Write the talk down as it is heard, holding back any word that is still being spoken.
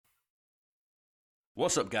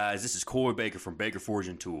What's up, guys? This is Corey Baker from Baker Forge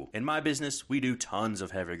and Tool. In my business, we do tons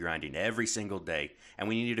of heavy grinding every single day, and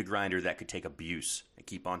we needed a grinder that could take abuse and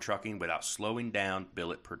keep on trucking without slowing down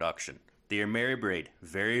billet production. The Ameribraid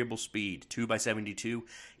variable speed 2x72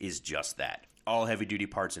 is just that. All heavy-duty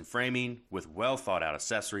parts and framing with well-thought-out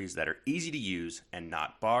accessories that are easy to use and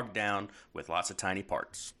not bogged down with lots of tiny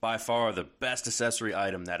parts. By far, the best accessory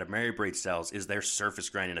item that Ameribraid sells is their surface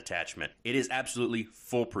grinding attachment. It is absolutely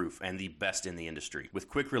foolproof and the best in the industry. With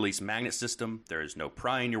quick-release magnet system, there is no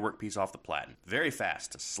prying your workpiece off the platen. Very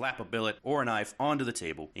fast to slap a billet or a knife onto the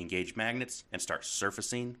table, engage magnets, and start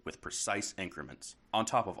surfacing with precise increments. On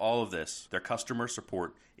top of all of this, their customer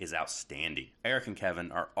support is outstanding. Eric and Kevin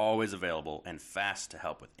are always available and fast to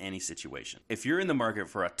help with any situation. If you're in the market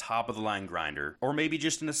for a top-of-the-line grinder, or maybe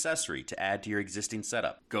just an accessory to add to your existing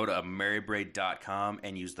setup, go to ameribraid.com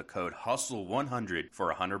and use the code HUSTLE100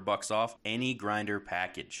 for $100 off any grinder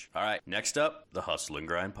package. All right, next up, the Hustle and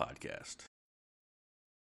Grind Podcast.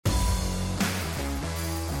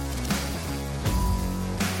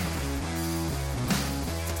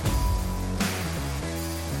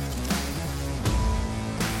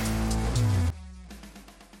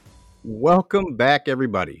 Welcome back,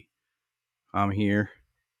 everybody. I'm here.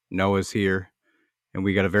 Noah's here. And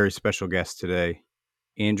we got a very special guest today,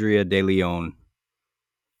 Andrea De Leon.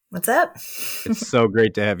 What's up? It's so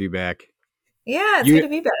great to have you back. Yeah, it's good to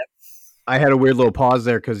be back. I had a weird little pause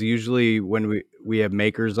there because usually when we have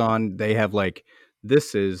makers on, they have like,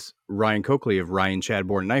 this is Ryan Coakley of Ryan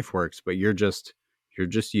Chadbourne Knife Works, but you're just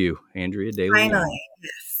you, Andrea De Leon. Finally,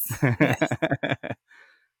 yes.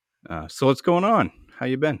 So what's going on? How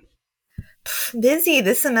you been? Busy.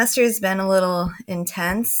 This semester has been a little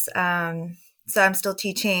intense. So I'm still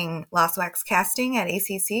teaching lost wax casting at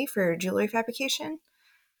ACC for jewelry fabrication.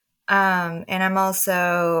 And I'm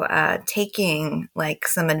also taking like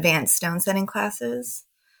some advanced stone setting classes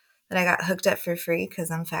that I got hooked up for free because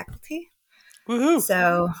I'm faculty. Woohoo!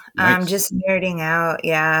 So Nice. I'm just nerding out,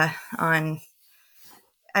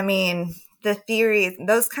 the theory,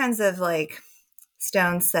 those kinds of like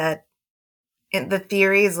stone set. The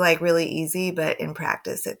theory is like really easy, but in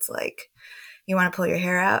practice, it's like you want to pull your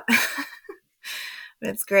hair out. But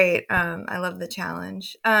it's great. I love the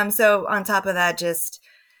challenge. So on top of that, just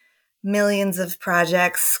millions of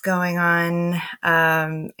projects going on,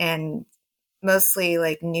 and mostly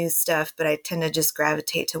like new stuff. But I tend to just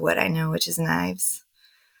gravitate to what I know, which is knives.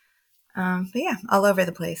 But yeah, all over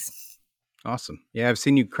the place. Awesome. Yeah, I've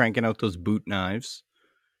seen you cranking out those boot knives.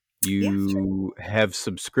 You have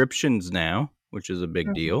subscriptions now, which is a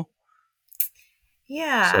big deal.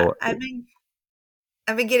 Yeah, so, I've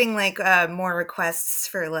been getting like more requests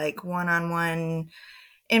for like one-on-one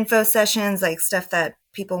info sessions, like stuff that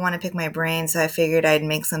people want to pick my brain. So I figured I'd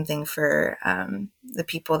make something for the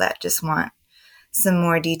people that just want some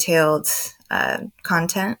more detailed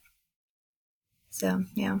content. So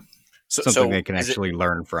yeah, something they can actually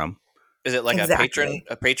learn from. Is it like a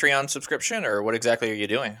Patreon subscription, or what exactly are you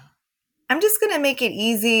doing? I'm just going to make it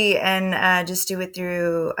easy and just do it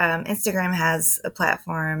through Instagram has a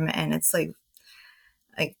platform, and it's like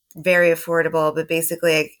very affordable, but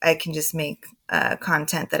basically I can just make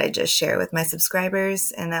content that I just share with my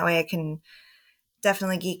subscribers, and that way I can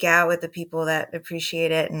definitely geek out with the people that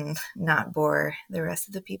appreciate it and not bore the rest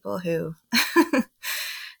of the people who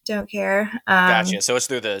don't care. Gotcha. So it's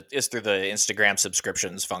through the Instagram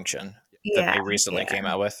subscriptions function that they recently came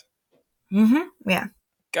out with. Mm-hmm. Yeah.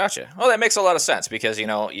 Gotcha. Well, that makes a lot of sense because, you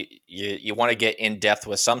want to get in depth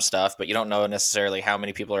with some stuff, but you don't know necessarily how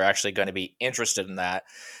many people are actually going to be interested in that.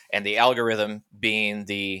 And the algorithm being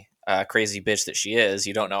the crazy bitch that she is,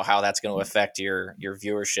 you don't know how that's going to affect your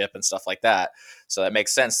viewership and stuff like that. So that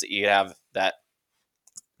makes sense that you have that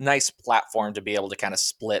nice platform to be able to kind of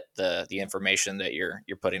split the information that you're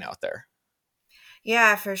putting out there.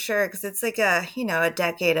 Yeah, for sure. Because it's like a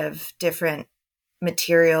decade of different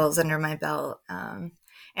materials under my belt.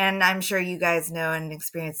 And I'm sure you guys know and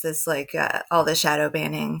experience this, like all the shadow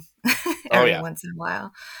banning once in a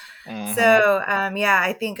while. Mm-hmm. So,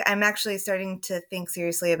 I think I'm actually starting to think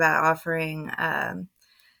seriously about offering kind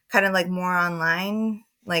of like more online,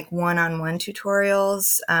 like one-on-one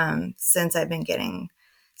tutorials, since I've been getting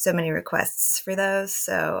so many requests for those.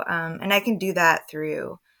 So, and I can do that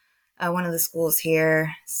through one of the schools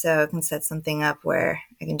here. So I can set something up where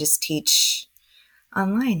I can just teach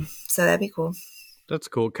online. So that'd be cool. That's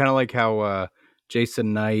cool. Kind of like how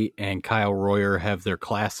Jason Knight and Kyle Royer have their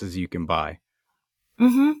classes you can buy.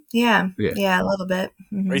 Mm-hmm. Yeah, a little bit.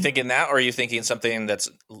 Mm-hmm. Are you thinking that, or are you thinking something that's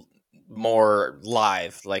more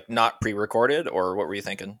live, like not pre-recorded, or what were you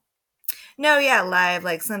thinking? No, yeah, live.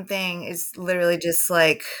 Like something is literally just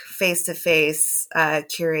like face to face,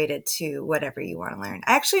 curated to whatever you want to learn.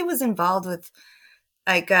 I actually was involved with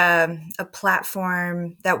like a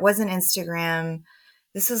platform that wasn't Instagram.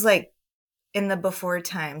 This was like in the before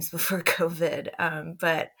times, before COVID.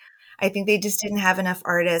 But I think they just didn't have enough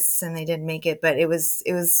artists and they didn't make it. But it was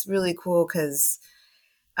really cool because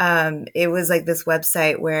it was like this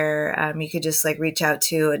website where you could just like reach out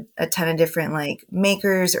to a ton of different like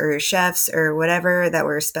makers or chefs or whatever that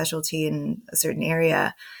were specialty in a certain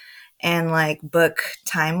area and like book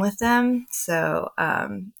time with them. So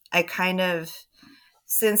I kind of,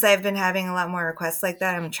 since I've been having a lot more requests like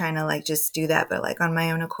that, I'm trying to like just do that, but like on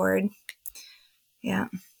my own accord. Yeah.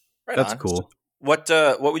 Right That's on. cool. What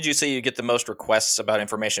would you say you get the most requests about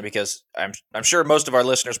information? Because I'm sure most of our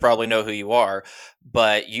listeners probably know who you are,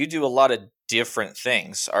 but you do a lot of different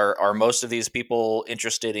things. Are most of these people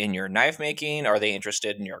interested in your knife making? Are they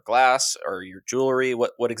interested in your glass or your jewelry?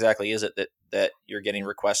 What exactly is it that you're getting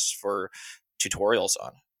requests for tutorials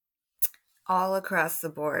on? All across the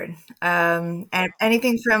board. And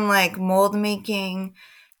anything from like mold making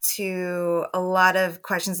to a lot of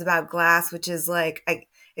questions about glass, which is like,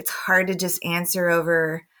 it's hard to just answer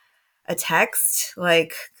over a text,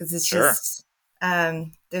 like, because it's Sure. just,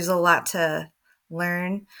 there's a lot to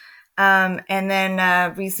learn. And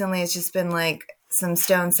then recently it's just been like some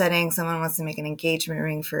stone setting. Someone wants to make an engagement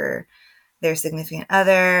ring for their significant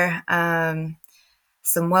other.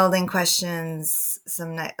 Some welding questions.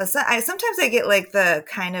 Sometimes I get like the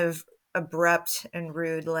kind of abrupt and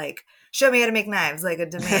rude, like, show me how to make knives, like a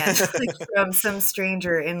demand like from some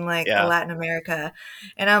stranger in like Yeah. Latin America.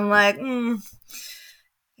 And I'm like,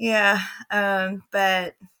 yeah.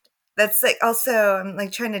 But that's like also, I'm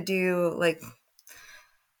like trying to do like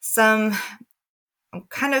some, I'm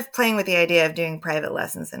kind of playing with the idea of doing private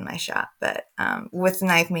lessons in my shop, but with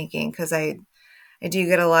knife making, because I do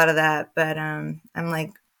get a lot of that, but I'm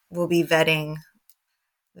like, we'll be vetting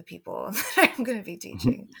the people that I'm going to be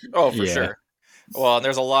teaching. Oh, for Yeah. sure. Well, and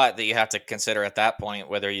there's a lot that you have to consider at that point,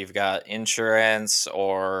 whether you've got insurance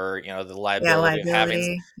or the liability of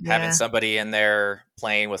having Yeah. somebody in there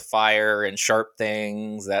playing with fire and sharp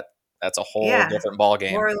things. That's a whole Yeah. different ball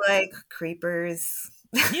game. Or like creepers.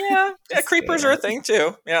 Yeah, creepers are a thing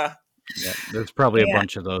too. Yeah. Yeah, there's probably a Yeah.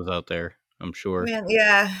 bunch of those out there, I'm sure. Man,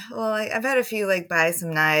 yeah. Well, I've had a few like buy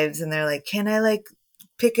some knives and they're like, can I like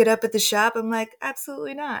pick it up at the shop? I'm like,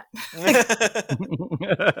 absolutely not.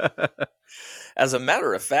 As a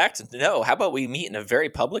matter of fact, no. How about we meet in a very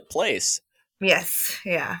public place? Yes.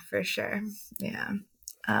 Yeah, for sure. Yeah.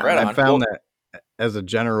 Right on. I found that as a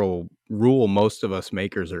general rule, most of us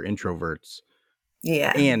makers are introverts.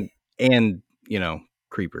 Yeah. And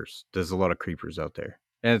creepers. There's a lot of creepers out there.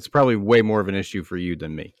 And it's probably way more of an issue for you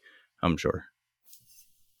than me, I'm sure.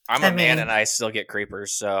 I'm a man and I still get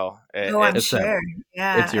creepers, so I'm sure.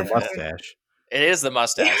 Yeah. It's your mustache. It is the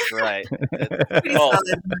mustache, right? Pretty solid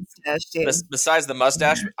mustache, dude. Besides the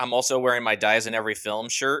mustache, I'm also wearing my Dies in Every Film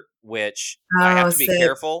shirt, which Oh, I have to be sick.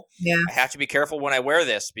 careful. Yeah. I have to be careful when I wear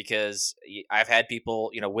this because I've had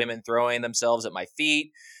people, women throwing themselves at my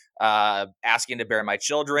feet, asking to bear my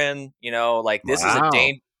children. Like this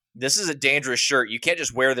this is a dangerous shirt. You can't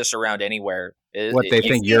just wear this around anywhere. What they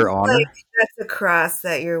think your honor? Like that's a cross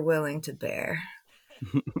that you're willing to bear.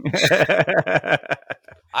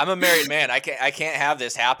 I'm a married man. I can't have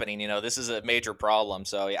this happening. This is a major problem.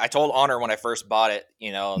 So I told Honor when I first bought it,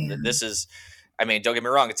 this is, don't get me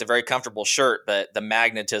wrong. It's a very comfortable shirt, but the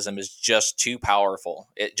magnetism is just too powerful.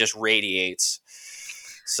 It just radiates.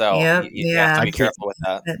 So you have to be careful with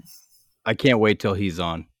that. I can't wait till he's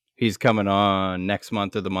on. He's coming on next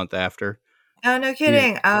month or the month after. Oh, no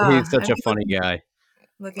kidding. He's such a funny guy.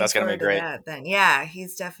 That's going to be great. That, then. Yeah,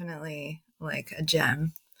 he's definitely like a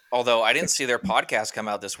gem. Although I didn't see their podcast come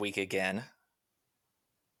out this week again.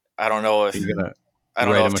 I don't know if you're gonna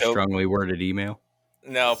write him a strongly worded email.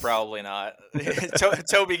 No, probably not.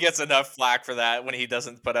 Toby gets enough flack for that when he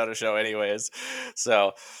doesn't put out a show anyways.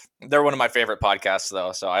 So they're one of my favorite podcasts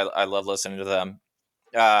though. So I love listening to them.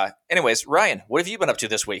 Anyways, Ryan, what have you been up to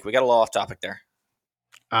this week? We got a little off topic there.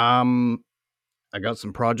 I got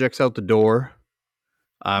some projects out the door.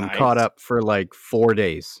 I'm caught up for like 4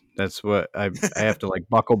 days. That's what I have to like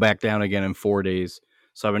buckle back down again in 4 days.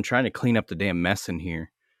 So I've been trying to clean up the damn mess in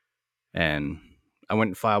here. And I went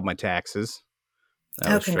and filed my taxes.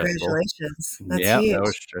 That was congratulations. That's huge. That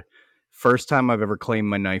was first time I've ever claimed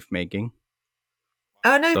my knife making.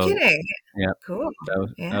 Oh, no kidding. Yeah. Cool.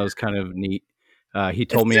 That was kind of neat. He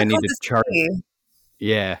told me I needed to charge.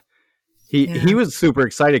 Yeah. He was super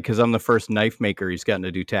excited because I'm the first knife maker he's gotten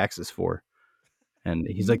to do taxes for. And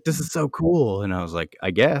he's like, this is so cool. And I was like,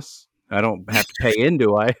 I guess. I don't have to pay in,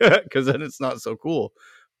 do I? Because then it's not so cool.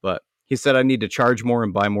 But he said I need to charge more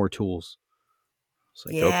and buy more tools. It's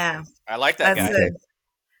like, Yeah, I like that that's guy. okay.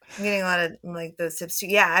 I'm getting a lot of like those tips too.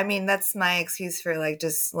 Yeah, I mean that's my excuse for like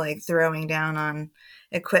just like throwing down on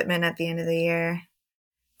equipment at the end of the year,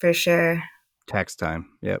 for sure. Tax time.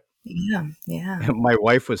 Yep. Yeah, yeah, My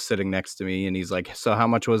wife was sitting next to me and he's like, so how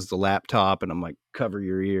much was the laptop? And I'm like, cover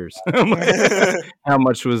your ears. I'm like, how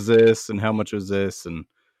much was this? And how much was this? And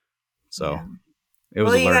so yeah. it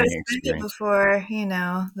was Well, a you got to learning spend it experience. before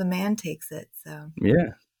the man takes it. So Yeah.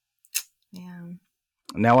 yeah,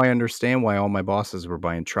 Now I understand why all my bosses were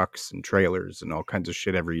buying trucks and trailers and all kinds of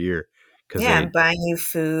shit every year. Because yeah, they, and buying you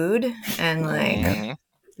food and like yeah, Mhm.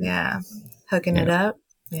 yeah, hooking it yeah, up.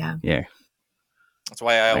 Yeah. yeah. That's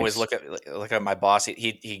why I always Nice. look at my boss.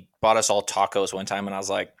 He bought us all tacos one time, and I was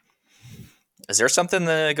like, "Is there something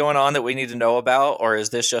going on that we need to know about, or is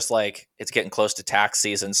this just like it's getting close to tax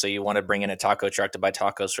season, so you want to bring in a taco truck to buy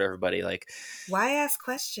tacos for everybody?" Like, Why ask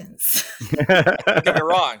questions? don't get me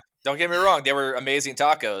wrong. Don't get me wrong. They were amazing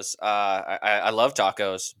tacos. I love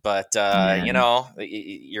tacos, but Yeah.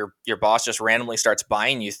 your boss just randomly starts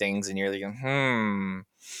buying you things, and you're like,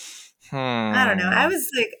 I don't know. I hmm. was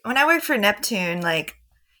like, when I worked for Neptune, like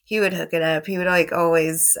he would hook it up. He would like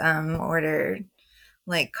always order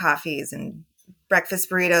like coffees and breakfast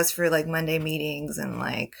burritos for like Monday meetings and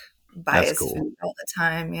like buy That's us cool. food all the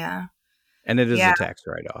time. Yeah. And it is Yeah. a tax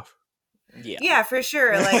write-off. Yeah. Yeah, for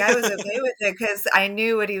sure. Like I was okay with it because I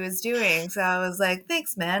knew what he was doing. So I was like,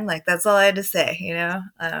 thanks, man. Like that's all I had to say.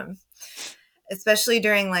 Especially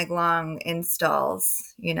during like long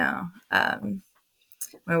installs,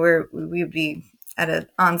 when we would be at a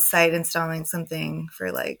on site installing something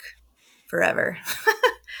for like forever.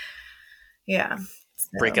 Yeah.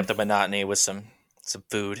 Break So up the monotony with some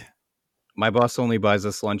food. My boss only buys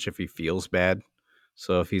us lunch if he feels bad.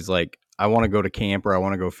 So if he's like, I want to go to camp or I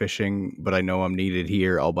want to go fishing, but I know I'm needed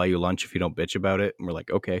here, I'll buy you lunch if you don't bitch about it. And we're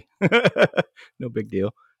like, okay, no big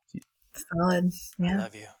deal. solid. I Yeah.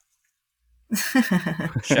 love you.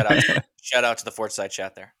 Shout out to the Fortside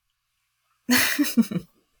chat there. That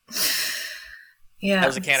Yeah.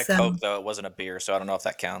 was a can of So Coke though. It wasn't a beer, so I don't know if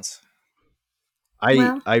that counts.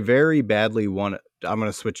 well, I very badly want to. I'm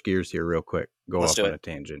going to switch gears here real quick. Go Let's off do on it. a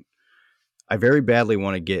tangent. I very badly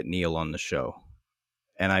want to get Neil on the show,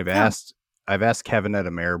 and oh, I've asked Kevin at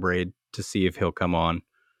Ameribraid to see if he'll come on,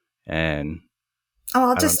 and I'll I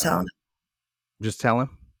don't just know. tell him. Just tell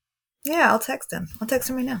him. Yeah, I'll text him. I'll text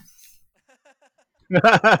him right now.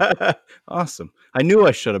 Awesome. I knew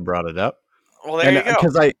I should have brought it up, Well, there and you go.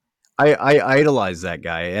 because I idolize that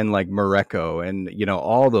guy and like Mareko and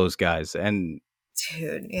all those guys, and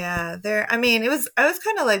Dude, yeah. I mean, I was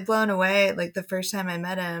kind of like blown away like the first time I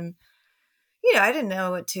met him. I didn't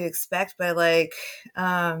know what to expect, but like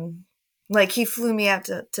he flew me out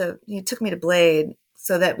he took me to Blade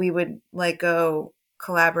so that we would like go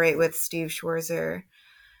collaborate with Steve Schwarzer.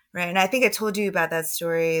 Right. And I think I told you about that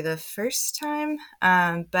story the first time.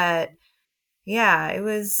 But yeah, it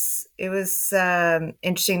was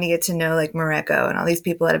interesting to get to know like Mareko and all these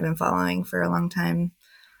people that I've been following for a long time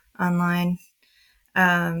online.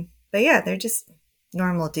 But yeah, they're just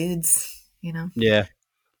normal dudes. yeah,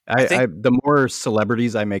 I think I the more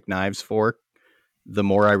celebrities I make knives for, the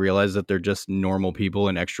more I realize that they're just normal people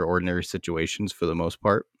in extraordinary situations for the most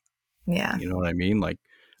part. Yeah. You know what I mean? Like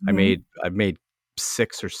Mhm. I've made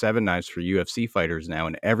 6 or 7 knives for UFC fighters now,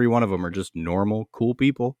 and every one of them are just normal, cool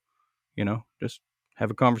people. Just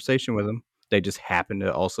have a conversation with them. They just happen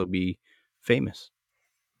to also be famous.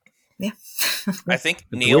 Yeah. I think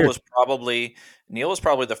It's weird. Neil was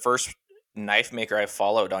probably the first knife maker I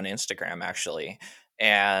followed on Instagram actually,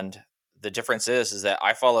 and the difference is that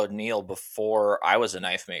I followed Neil before I was a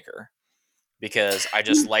knife maker because I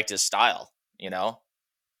just liked his style,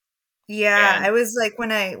 Yeah, and I was like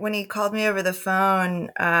when he called me over the phone,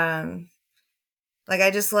 like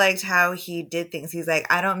I just liked how he did things. He's like,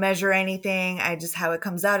 I don't measure anything. I just how it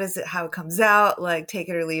comes out is it how it comes out. Like take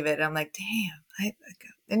it or leave it. I'm like, damn,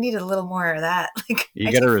 I need a little more of that. Like You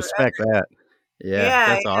I got to took respect forever. that. Yeah, Yeah,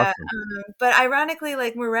 that's yeah. awesome. But ironically,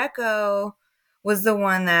 like Mareko was the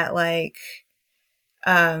one that like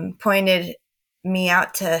pointed me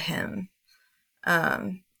out to him.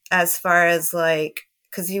 As far as like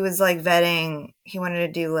because he was like vetting, he wanted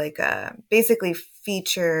to do like basically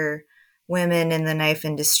feature women in the knife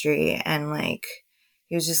industry, and like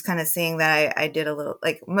he was just kind of seeing that I did a little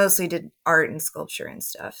like mostly did art and sculpture and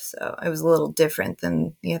stuff, so it was a little different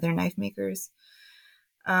than the other knife makers.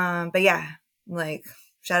 But yeah, like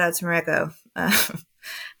shout out to Mareko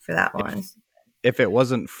for that If one. if it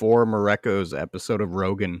wasn't for Mareko's episode of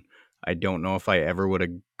Rogan I don't know if I ever would have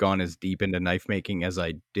gone as deep into knife making as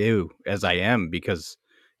I am, because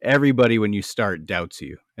everybody, when you start, doubts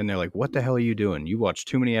you. And they're like, what the hell are you doing? You watch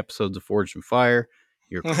too many episodes of Forged in Fire.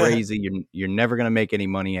 You're crazy. You're never going to make any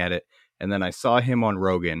money at it. And then I saw him on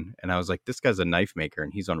Rogan, and I was like, this guy's a knife maker,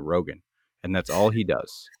 and he's on Rogan. And that's all he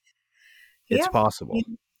does. It's Yeah. possible.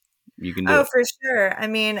 You can do Oh, it. for sure. I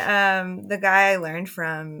mean, the guy I learned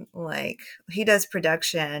from, like, he does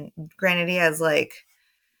production. Granted, he has like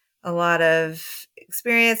a lot of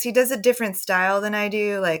experience. He does a different style than I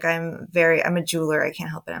do. Like, I'm a jeweler. I can't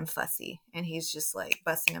help it. I'm fussy. And he's just like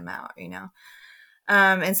busting them out, you know?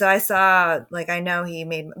 And so I saw, like, I know he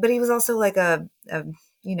made, but he was also like a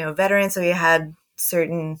veteran. So he had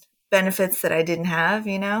certain benefits that I didn't have,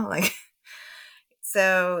 you know, like,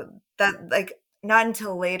 so that, like, not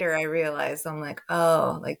until later I realized, I'm like,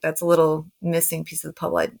 oh, like that's a little missing piece of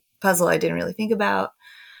the puzzle I didn't really think about.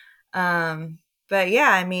 But yeah,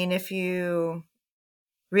 I mean, if you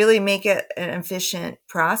really make it an efficient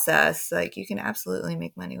process, like you can absolutely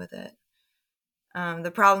make money with it.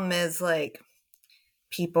 The problem is like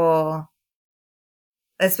people,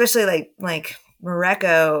 especially like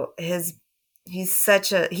Mareko, he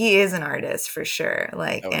is an artist for sure.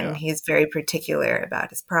 Like, Oh and yeah. he's very particular about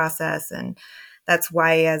his process, and that's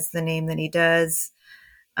why he has the name that he does.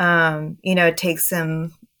 It takes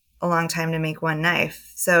him a long time to make one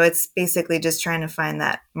knife. So it's basically just trying to find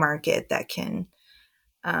that market that can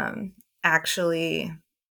actually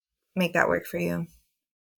make that work for you.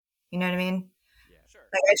 You know what I mean? Sure.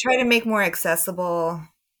 Like I try to make more accessible.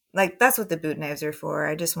 Like that's what the boot knives are for.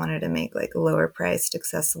 I just wanted to make like a lower priced,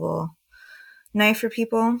 accessible knife for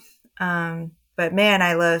people. But man,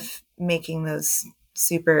 I love making those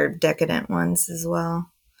super decadent ones as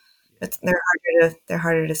well. But they're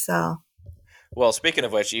harder to sell. Well, speaking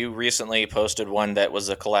of which, you recently posted one that was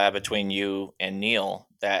a collab between you and Neil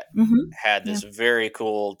that Mm-hmm. had Yeah. this very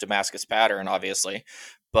cool Damascus pattern, obviously,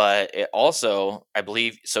 but it also, I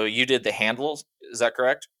believe, so you did the handles, is that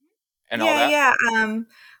correct? And all Yeah, that? yeah.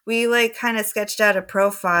 We like kind of sketched out a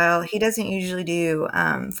profile. He doesn't usually do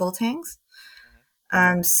full tanks.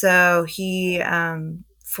 So he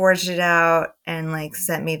forged it out and like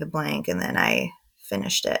sent me the blank, and then I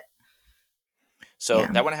finished it. So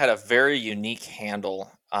Yeah. that one had a very unique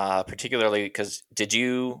handle, particularly because did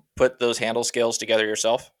you put those handle scales together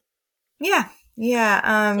yourself? Yeah. Yeah.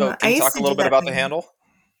 So I can you used talk a to do little bit that about the handle?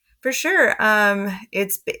 for sure.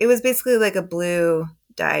 It was basically like a blue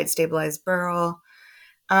dyed stabilized burl.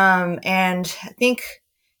 And I think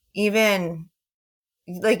even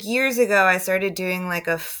like years ago, I started doing like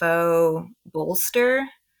a faux bolster.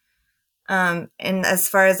 And as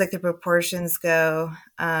far as like the proportions go,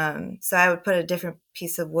 so I would put a different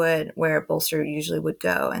piece of wood where a bolster usually would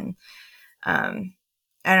go. And um,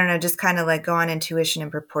 I don't know, just kind of like go on intuition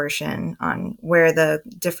and proportion on where the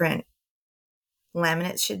different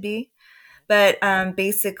laminates should be. But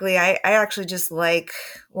basically, I actually just like,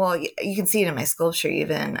 well, you can see it in my sculpture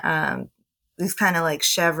even, these kind of like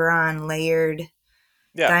chevron layered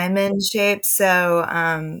Yeah. diamond shapes. So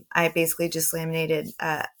I basically just laminated,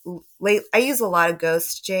 I use a lot of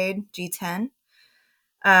ghost jade G10,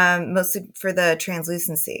 mostly for the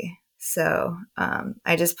translucency. So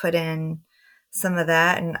I just put in some of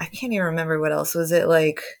that, and I can't even remember what else. Was it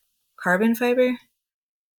like carbon fiber? I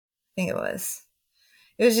think it was.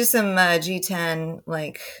 It was just some G10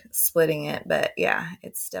 like splitting it, but yeah,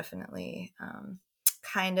 it's definitely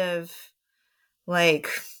kind of like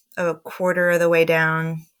a quarter of the way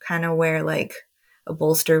down, kind of where like a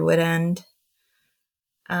bolster would end.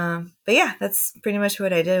 But yeah, that's pretty much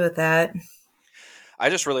what I did with that. I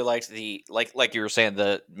just really liked the like you were saying,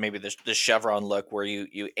 the maybe the chevron look where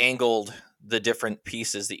you angled the different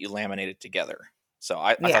pieces that you laminated together. So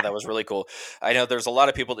I thought Yeah. that was really cool. I know there's a lot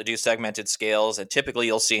of people that do segmented scales, and typically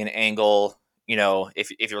you'll see an angle. You know,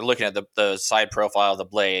 if you're looking at the side profile of the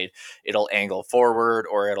blade, it'll angle forward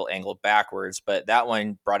or it'll angle backwards. But that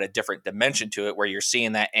one brought a different dimension to it, where you're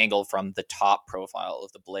seeing that angle from the top profile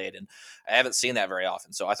of the blade, and I haven't seen that very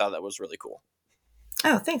often. So I thought that was really cool.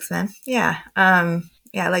 Oh, thanks, man. Yeah.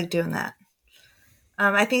 Yeah, I like doing that.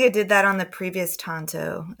 I think I did that on the previous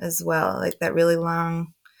Tonto as well, like that really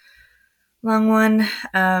long one.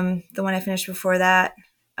 The one I finished before that.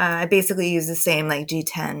 I basically use the same like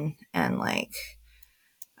G10 and like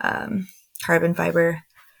um, carbon fiber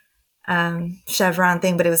chevron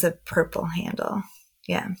thing, but it was a purple handle.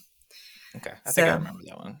 Yeah. Okay, I think I So remember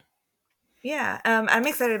that one. yeah, I'm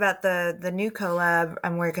excited about the new collab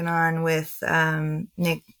I'm working on with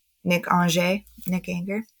Nick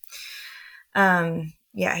Anger.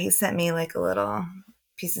 Yeah, he sent me like a little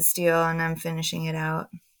piece of steel, and I'm finishing it out.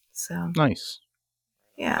 So Nice.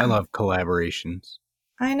 Yeah. I love collaborations.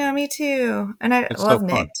 I know, me too. And I It's so love fun.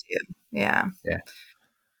 Nick too. Yeah. Yeah.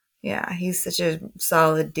 Yeah, he's such a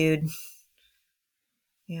solid dude.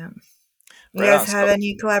 Yeah. You Right guys on. have So,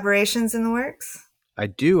 any collaborations in the works? I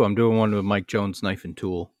do. I'm doing one with Mike Jones Knife and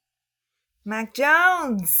Tool. Mac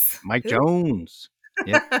Jones. Mike Who? Jones.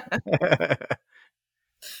 Yep.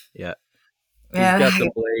 Yeah. He's Yeah. got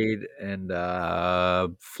the blade,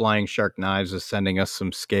 and Flying Shark Knives is sending us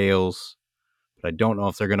some scales, but I don't know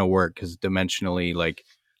if they're going to work because dimensionally, like,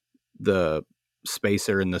 the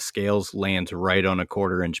spacer in the scales lands right on a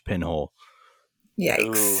 1/4-inch pinhole.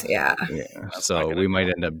 Yikes. ooh, Yeah. Yeah. that's not So gonna we do might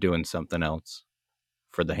it. end up doing something else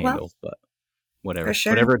for the Well, handle, but for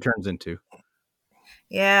sure. whatever it turns into.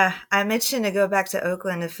 Yeah. I'm itching to go back to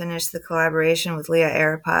Oakland to finish the collaboration with Leah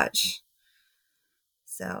Arapach.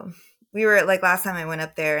 So we were like last time I went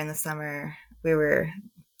up there in the summer, we were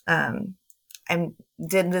I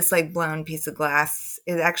did this like blown piece of glass.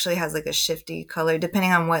 It actually has like a shifty color.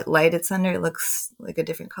 Depending on what light it's under, it looks like a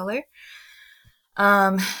different color.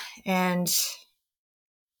 And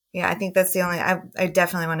yeah, I think that's the only, I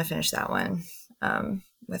definitely want to finish that one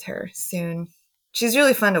with her soon. She's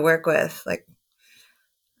really fun to work with. Like,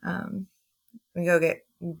 we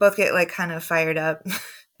both get like kind of fired up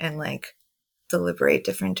and like deliberate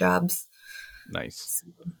different jobs. Nice.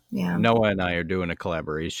 So, yeah. Noah and I are doing a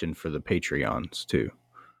collaboration for the Patreons too.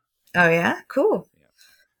 Oh yeah, cool.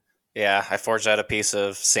 Yeah, I forged out a piece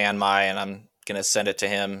of Sanmai, and I'm gonna send it to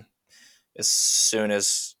him as soon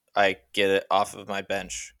as I get it off of my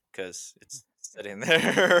bench because it's sitting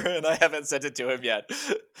there and I haven't sent it to him yet.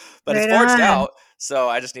 But it's Right forged on. out, so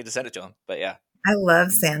I just need to send it to him. But yeah, I love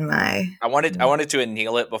Sanmai. I wanted to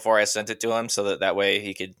anneal it before I sent it to him so that way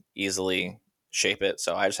he could easily shape it.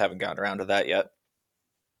 So I just haven't gotten around to that yet.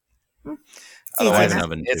 It's easy I have an enough.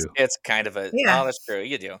 oven It's too. it's kind of a Yeah. oh, that's true.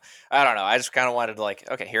 You do. I don't know. I just kind of wanted to like,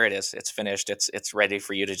 okay, here it is. It's finished. It's ready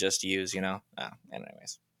for you to just use.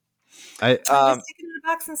 Anyways. I Just stick it in a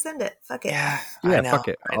box and send it. Fuck it. Yeah, I yeah, know. fuck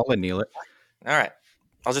it. I'll anneal it. All right,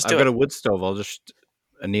 I'll just I've do got it. a wood stove. I'll just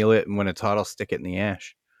anneal it, and when it's hot, I'll stick it in the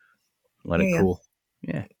ash. Let There it you go. cool.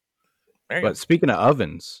 Yeah. There you But speaking of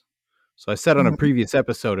ovens, so I said on a Mhm. previous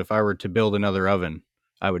episode, if I were to build another oven,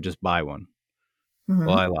 I would just buy one. Mhm.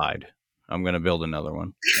 Well, I lied. I'm going to build another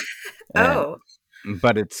one. And- Oh,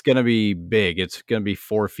 but it's going to be big. It's going to be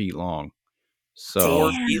 4 feet long. go.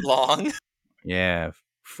 So 4 feet long. yeah,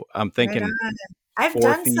 I'm right thinking on. I've 4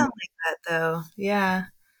 done feet. some like that though. Yeah.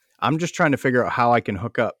 I'm just trying to figure out how I can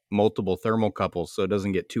hook up multiple thermocouples so it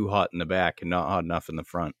doesn't get too hot in the back and not hot enough in the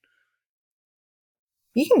front.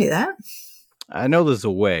 You can do that. I know there's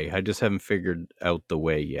a way. I just haven't figured out the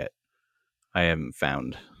way yet. I haven't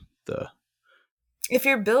found the. If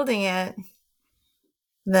you're building it,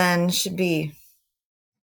 then it should be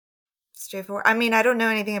straightforward. I mean, I don't know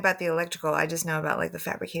anything about the electrical. I just know about like the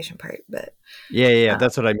fabrication part. But Yeah, uh,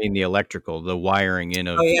 that's what I mean. The electrical, the wiring in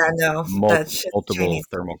of oh yeah, no, that's multiple Chinese.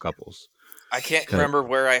 thermocouples. I can't 'Cause- remember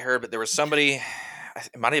where I heard, but there was somebody.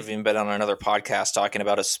 It might have even been on another podcast talking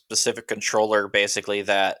about a specific controller, basically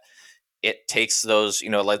that it takes those.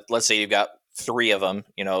 Let's say you've got 3 of them,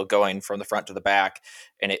 going from the front to the back,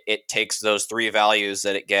 and it takes those 3 values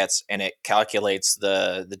that it gets, and it calculates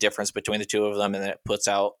the difference between the 2 of them, and then it puts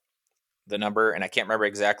out the number. And I can't remember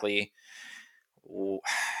exactly.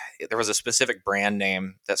 There was a specific brand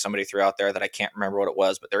name that somebody threw out there that I can't remember what it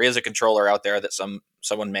was, but there is a controller out there that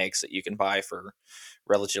someone makes that you can buy for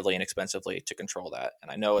relatively inexpensively to control that.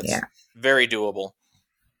 And I know it's very doable.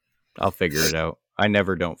 I'll figure it out. I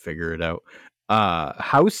never don't figure it out.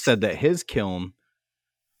 House said that his kiln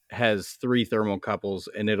has 3 thermocouples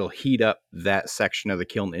and it'll heat up that section of the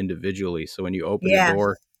kiln individually. So when you open the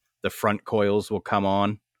door, the front coils will come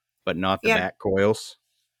on, but not the back coils.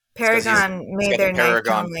 Paragon made their knife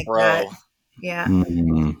Paragon kiln like Pro. that. Yeah.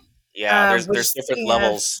 Mm-hmm. Yeah, there's different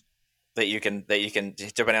levels that you can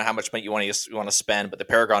depending on how much money you want to spend, but the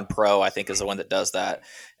Paragon Pro I think is the one that does that.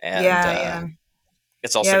 And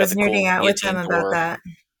it's also I got was the nerding cool out with them guillotine about core. that.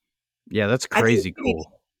 Yeah, that's crazy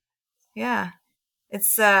cool. Yeah.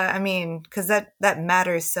 It's I mean, because that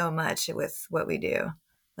matters so much with what we do.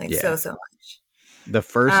 Like so much. The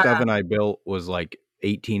first oven I built was like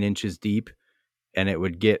 18 inches deep, and it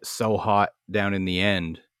would get so hot down in the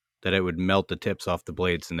end that it would melt the tips off the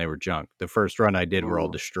blades and they were junk. The first run I did were all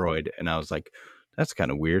destroyed, and I was like, that's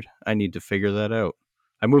kind of weird. I need to figure that out.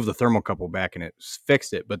 I moved the thermocouple back and it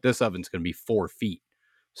fixed it, but this oven's going to be 4 feet.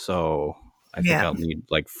 So I think I'll need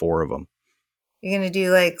like 4 of them. You're going to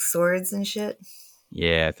do like swords and shit?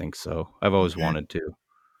 Yeah, I think so. I've always wanted to.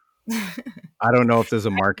 I don't know if there's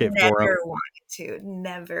a market for them.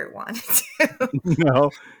 Never wanted to.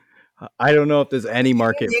 No. I don't know if there's any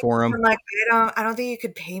market for them. I'm like, I don't think you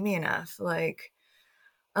could pay me enough. Like,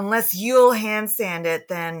 unless you'll hand sand it,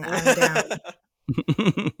 then I'm down.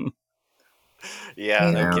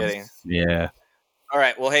 Yeah, no kidding. Yeah. All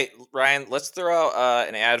right. Well, hey, Ryan, let's throw out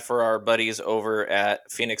an ad for our buddies over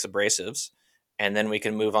at Phoenix Abrasives, and then we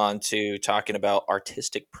can move on to talking about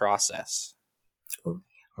artistic process.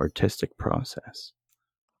 Artistic process.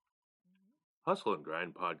 Hustle and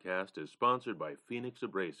Grind podcast is sponsored by Phoenix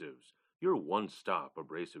Abrasives, your one-stop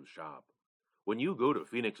abrasive shop. When you go to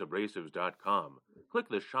phoenixabrasives.com, click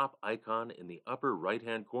the shop icon in the upper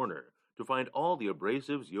right-hand corner to find all the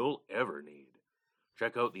abrasives you'll ever need.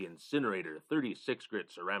 Check out the Incinerator 36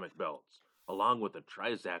 grit ceramic belts, along with the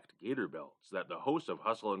Trizact Gator belts that the hosts of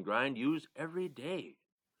Hustle and Grind use every day.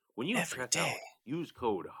 When you check out, use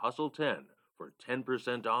code HUSTLE10 for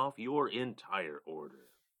 10% off your entire order.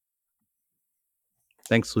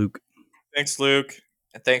 Thanks, Luke. Thanks, Luke.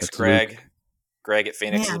 And thanks, That's Greg. Luke. Greg at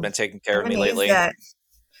Phoenix has been taking care of me use lately. That.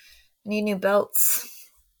 I need new belts.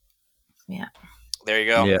 Yeah. There you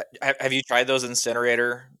go. Yeah. Have you tried those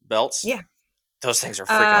Incinerator belts? Yeah. Those things are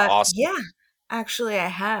freaking awesome. Yeah, actually, I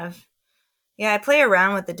have. Yeah, I play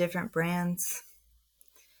around with the different brands.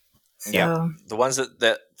 So. Yeah, the ones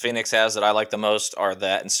that Phoenix has that I like the most are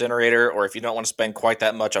that Incinerator, or if you don't want to spend quite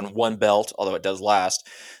that much on one belt, although it does last,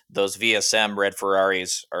 those VSM Red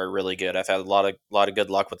Ferraris are really good. I've had a lot of good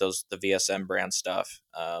luck with the VSM brand stuff.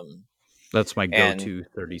 That's my go-to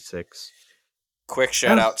 36. Quick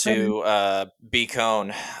shout out to B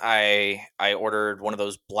Cone. I ordered one of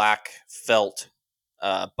those black felt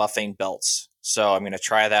buffing belts, so I'm going to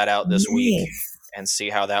try that out this week and see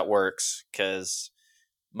how that works. Because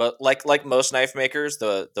like most knife makers,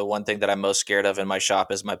 the one thing that I'm most scared of in my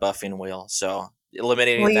shop is my buffing wheel. So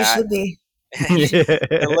eliminating that, should be.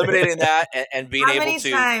 eliminating that, and being how able many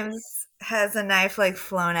to. times has a knife like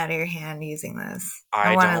flown out of your hand using this?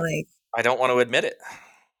 I don't want to admit it.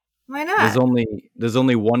 Why not? There's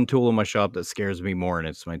only one tool in my shop that scares me more, and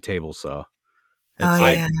it's my table saw.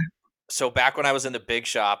 Yeah. So back when I was in the big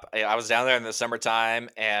shop, I was down there in the summertime,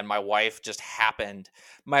 and my wife just happened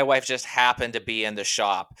to be in the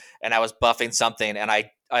shop, and I was buffing something, and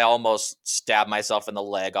I almost stabbed myself in the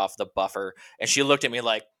leg off the buffer, and she looked at me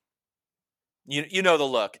like, you know the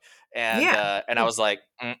look, and I was like,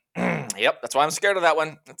 yep, that's why I'm scared of that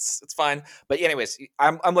one. It's fine. But anyways,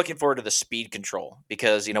 I'm looking forward to the speed control,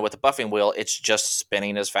 because with the buffing wheel, it's just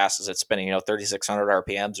spinning as fast as it's spinning, 3,600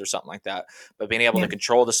 RPMs or something like that. But being able to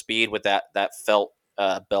control the speed with that felt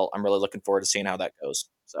belt, I'm really looking forward to seeing how that goes.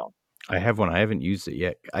 So I have one. I haven't used it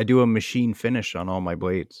yet. I do a machine finish on all my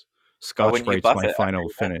blades. Scotch-Brite's my final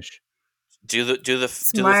finish. Do the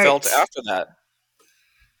felt after that.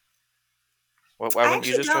 I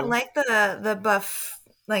actually don't like the buff,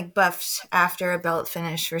 like buffed after a belt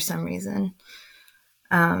finish for some reason.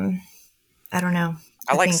 I don't know.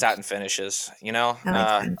 I like satin finishes.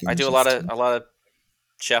 I do a lot of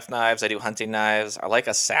chef knives. I do hunting knives. I like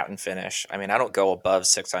a satin finish. I mean, I don't go above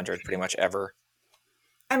 600 pretty much ever.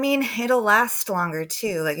 I mean, it'll last longer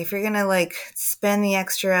too. Like if you're gonna spend the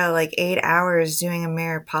extra 8 hours doing a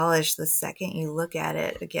mirror polish, the second you look at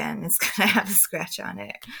it again, it's gonna have a scratch on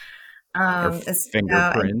it. Or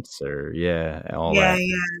fingerprints, all that.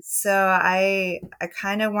 Yeah. So I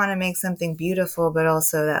kind of want to make something beautiful, but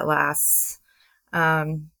also that lasts.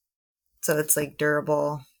 So it's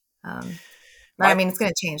durable. I mean, it's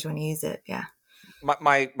going to change when you use it. Yeah.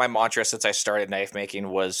 My mantra since I started knife making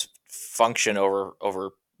was function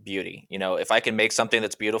over beauty. If I can make something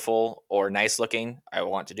that's beautiful or nice looking, I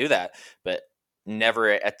want to do that, but never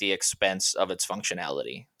at the expense of its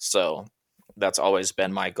functionality. So that's always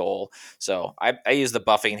been my goal. So I use the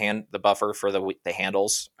buffer for the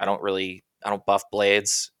handles. I don't buff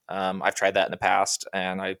blades. I've tried that in the past,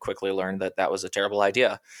 and I quickly learned that was a terrible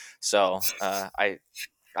idea. So I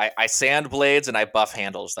sand blades and I buff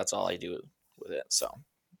handles. That's all I do with it. So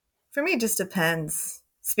for me, it just depends.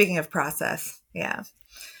 Speaking of process, yeah,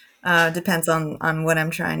 depends on what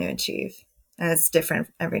I'm trying to achieve, and it's different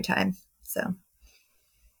every time. So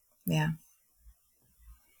yeah.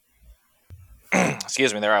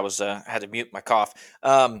 Excuse me there. I was had to mute my cough.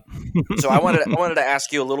 So I wanted to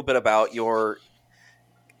ask you a little bit about your,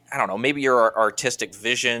 I don't know, maybe your artistic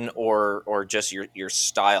vision or just your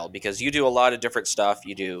style, because you do a lot of different stuff.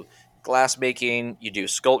 You do glass making, you do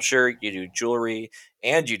sculpture, you do jewelry,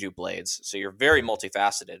 and you do blades. So you're very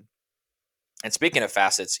multifaceted. And speaking of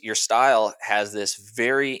facets, your style has this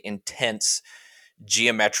very intense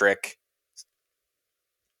geometric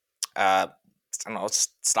I don't know,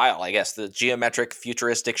 style, I guess, the geometric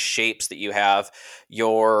futuristic shapes that you have.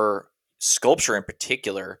 Your sculpture in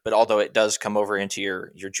particular, but although it does come over into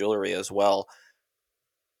your jewelry as well,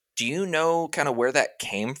 do you know kind of where that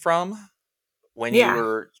came from when you Yeah.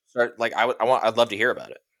 were like I'd love to hear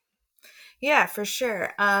about it. Yeah, for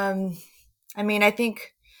sure. I mean, I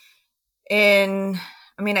think I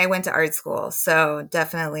went to art school, so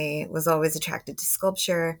definitely was always attracted to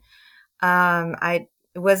sculpture. It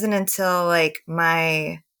wasn't until like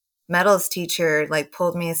my metals teacher like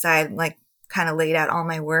pulled me aside, like kind of laid out all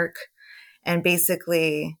my work and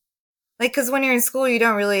basically like, cause when you're in school, you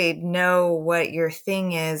don't really know what your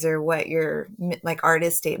thing is or what your like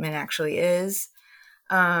artist statement actually is.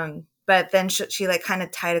 But then she like kind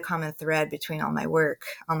of tied a common thread between all my work,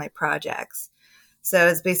 all my projects. So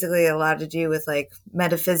it's basically a lot to do with like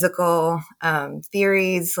metaphysical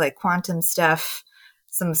theories, like quantum stuff,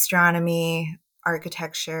 some astronomy,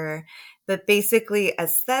 architecture. But basically,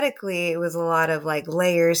 aesthetically, it was a lot of like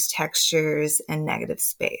layers, textures, and negative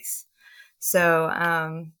space.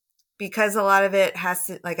 So because a lot of it has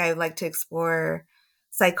to, like, I like to explore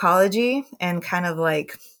psychology and kind of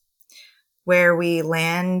like where we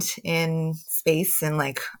land in space and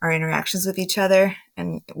like our interactions with each other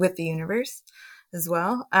and with the universe as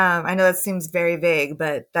well. I know that seems very vague,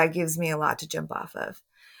 but that gives me a lot to jump off of.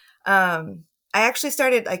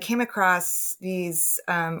 I came across these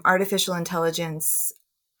artificial intelligence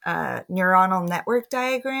neuronal network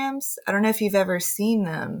diagrams. I don't know if you've ever seen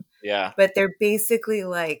them. Yeah. But they're basically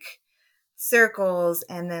like circles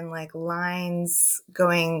and then like lines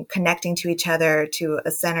connecting to each other to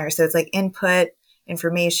a center. So it's like input,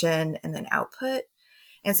 information, and then output.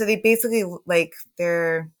 And so they basically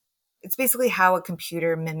it's basically how a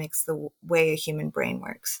computer mimics the way a human brain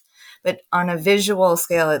works. But on a visual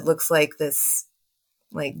scale, it looks like this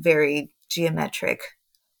like very geometric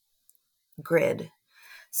grid.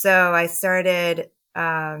 So I started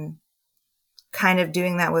kind of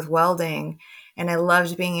doing that with welding, and I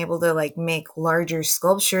loved being able to like make larger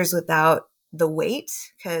sculptures without the weight,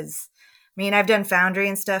 because I mean, I've done foundry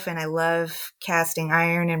and stuff and I love casting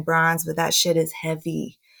iron and bronze, but that shit is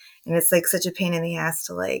heavy and it's like such a pain in the ass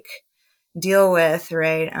to like deal with,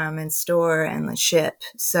 right? And store and ship.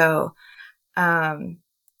 So and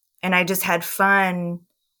I just had fun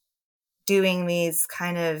doing these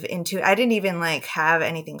kind of I didn't even like have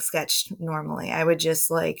anything sketched normally. I would just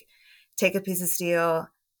like take a piece of steel,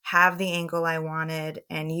 have the angle I wanted,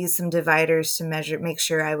 and use some dividers to make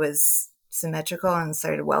sure I was symmetrical, and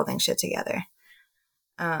started welding shit together.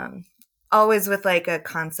 Always with like a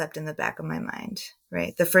concept in the back of my mind,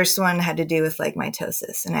 right? The first one had to do with like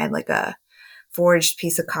mitosis, and I had like a forged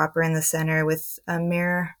piece of copper in the center with a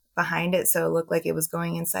mirror behind it, so it looked like it was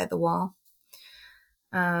going inside the wall.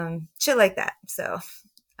 Shit like that. So,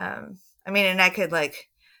 I mean, and I could like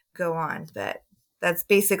go on, but that's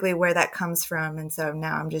basically where that comes from. And so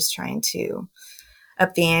now I'm just trying to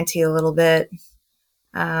up the ante a little bit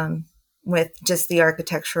with just the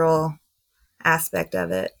architectural aspect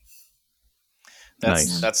of it.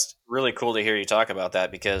 That's really cool to hear you talk about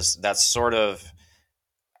that, because that's sort of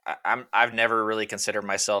I've never really considered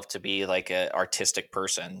myself to be like an artistic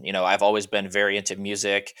person. You know, I've always been very into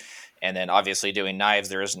music, and then obviously doing knives,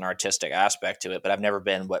 there is an artistic aspect to it, but I've never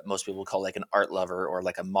been what most people call like an art lover or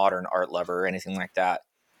like a modern art lover or anything like that.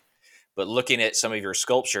 But looking at some of your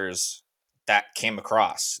sculptures, that came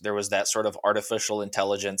across. There was that sort of artificial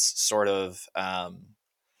intelligence sort of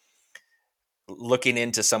looking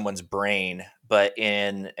into someone's brain, but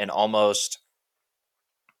in an almost,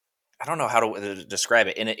 I don't know how to describe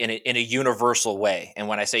it, in a universal way. And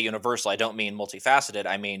when I say universal, I don't mean multifaceted.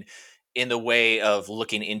 I mean in the way of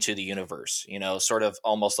looking into the universe. You know, sort of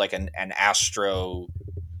almost like an astrophysical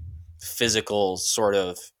sort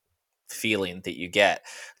of feeling that you get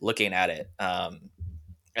looking at it.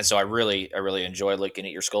 And so I really enjoy looking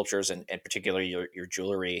at your sculptures, and particularly your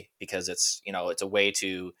jewelry, because it's, you know, it's a way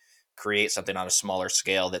to create something on a smaller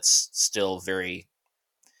scale that's still very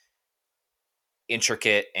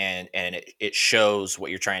intricate, and it shows what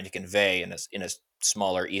you're trying to convey in a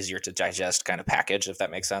smaller, easier to digest kind of package, if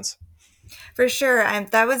that makes sense. For sure.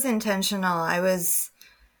 That was intentional. I was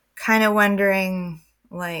kind of wondering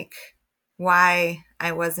like why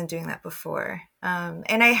I wasn't doing that before.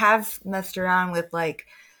 And I have messed around with like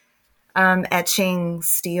etching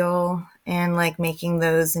steel and like making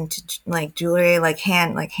those into like jewelry, like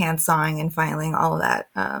hand sawing and filing all of that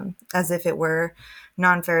as if it were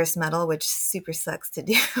non-ferrous metal, which super sucks to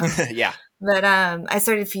do. Yeah. But I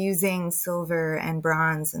started fusing silver and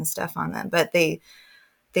bronze and stuff on them, but they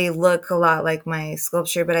look a lot like my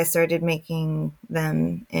sculpture, but I started making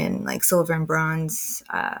them in like silver and bronze,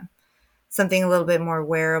 something a little bit more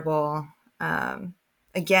wearable.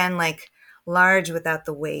 Again, like large without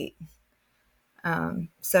the weight.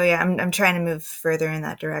 So yeah, I'm trying to move further in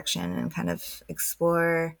that direction and kind of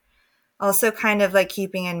explore. Also, kind of like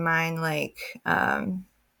keeping in mind, like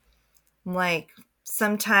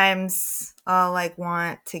sometimes I'll like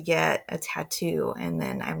want to get a tattoo, and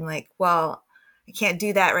then I'm like, well, I can't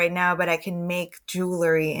do that right now, but I can make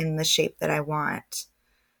jewelry in the shape that I want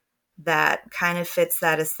that kind of fits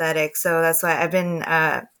that aesthetic. So that's why I've been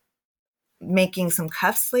making some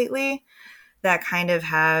cuffs lately that kind of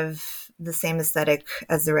have the same aesthetic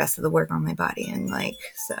as the rest of the work on my body. And like,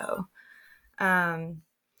 so,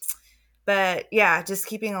 but yeah, just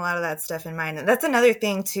keeping a lot of that stuff in mind. And that's another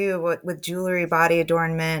thing too, with jewelry, body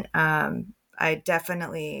adornment. I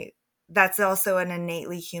definitely, that's also an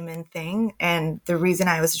innately human thing. And the reason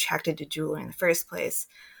I was attracted to jewelry in the first place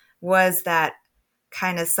was that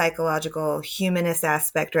kind of psychological humanist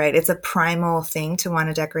aspect, right? It's a primal thing to want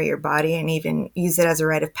to decorate your body and even use it as a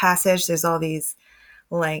rite of passage. There's all these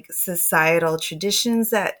like societal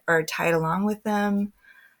traditions that are tied along with them.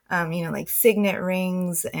 Like signet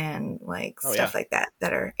rings and like stuff like that,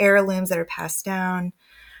 that are heirlooms that are passed down.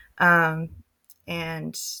 And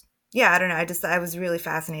yeah, I don't know. I was really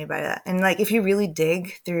fascinated by that. And like, if you really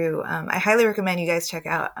dig through, I highly recommend you guys check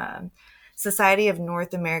out Society of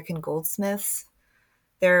North American Goldsmiths,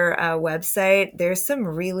 their website. There's some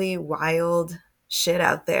really wild shit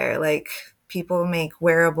out there. Like people make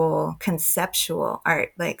wearable conceptual art,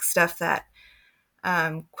 like stuff that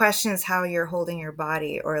questions how you're holding your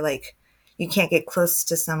body, or like you can't get close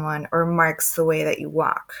to someone, or marks the way that you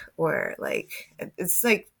walk, or like it's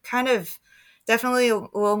like kind of definitely a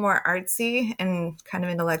little more artsy and kind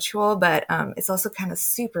of intellectual, but it's also kind of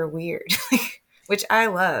super weird, which I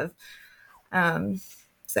love.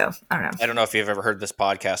 So I don't know. I don't know if you've ever heard this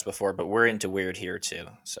podcast before, but we're into weird here too.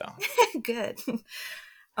 So Good.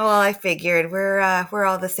 Oh, well, I figured we're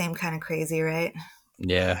all the same kind of crazy, right?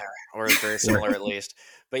 Yeah. Or very similar at least.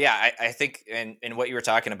 But yeah, I think and what you were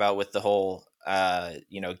talking about with the whole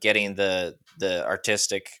getting the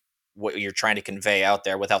artistic, what you're trying to convey out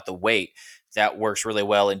there without the weight, that works really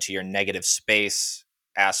well into your negative space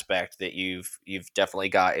aspect that you've definitely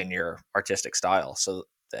got in your artistic style. So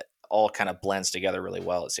that all kind of blends together really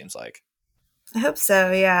well, it seems like. I hope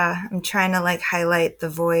so. Yeah. I'm trying to like highlight the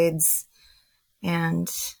voids and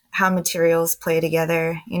how materials play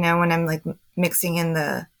together. When I'm like mixing in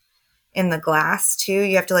the glass too,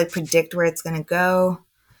 you have to like predict where it's going to go,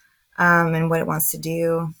 and what it wants to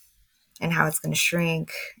do and how it's going to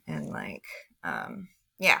shrink. And like,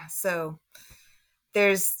 yeah, so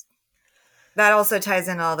there's, that also ties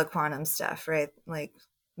in all the quantum stuff, right? Like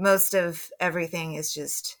most of everything is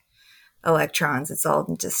just electrons. It's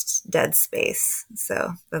all just dead space.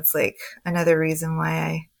 So that's like another reason why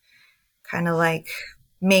I kind of like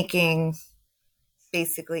making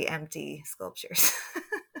basically empty sculptures.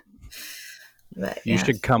 But You yeah.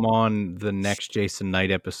 should come on the next Jason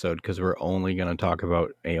Knight episode, because we're only going to talk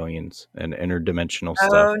about aliens and interdimensional stuff.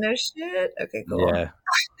 Oh, no shit. Okay, cool. Yeah.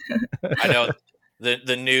 I know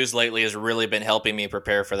the news lately has really been helping me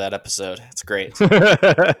prepare for that episode. It's great.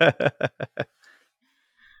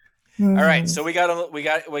 Mm-hmm. All right, so we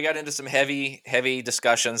got into some heavy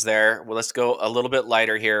discussions there. Well, let's go a little bit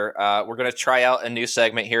lighter here. We're going to try out a new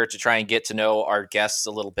segment here to try and get to know our guests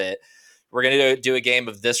a little bit. We're going to do a game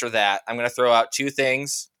of this or that. I'm going to throw out two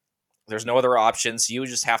things. There's no other options. You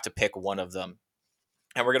just have to pick one of them,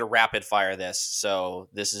 and we're going to rapid fire this. So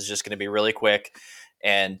this is just going to be really quick,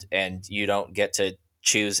 and you don't get to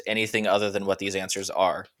choose anything other than what these answers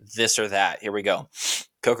are. This or that. Here we go.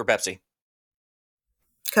 Coke or Pepsi?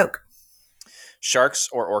 Coke. Sharks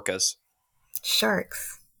or orcas?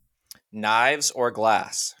 Sharks. Knives or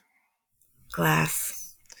glass?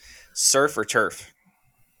 Glass. Surf or turf?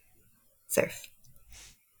 Surf.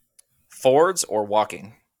 Fords or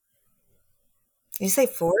walking? Did you say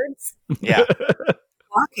Fords? Yeah.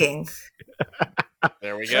 Walking.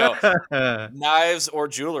 There we go. Knives or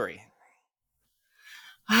jewelry?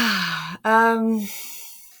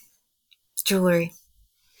 Jewelry.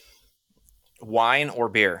 Wine or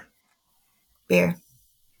beer? Beer.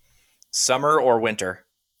 Summer or winter?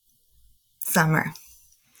 Summer.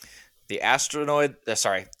 The asteroid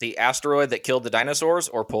that killed the dinosaurs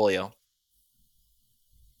or polio?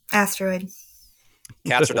 Asteroid.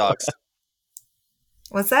 Cats or dogs?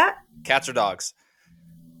 What's that? Cats or dogs?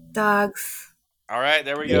 Dogs. All right,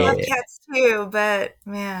 there we I go. love cats too, but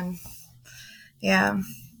man, yeah.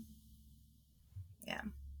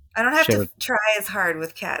 I don't have to try as hard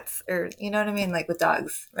with cats, or you know what I mean, like with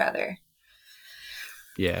dogs, rather.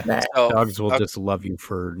 Yeah, but dogs will just love you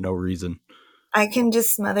for no reason. I can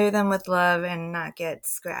just smother them with love and not get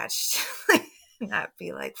scratched, not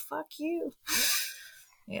be like "fuck you."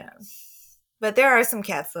 Yeah. But there are some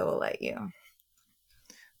cats that will let you.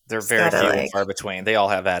 They're Just very gotta, few and like, far between. They all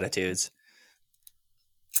have attitudes.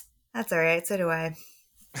 that's all right. So do I.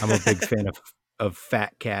 I'm a big fan of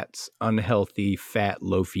fat cats, unhealthy, fat,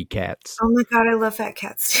 loafy cats. Oh my God, I love fat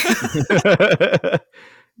cats too.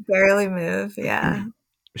 Barely move. Yeah.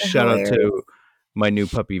 They're Shout out hilarious. to my new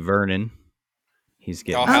puppy Vernon. He's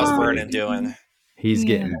getting Oh, how's Oh, Vernon doing? He's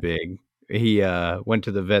yeah. getting big. He went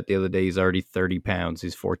to the vet the other day. He's already 30 pounds.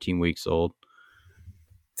 He's 14 weeks old.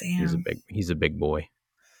 Damn. He's a big boy.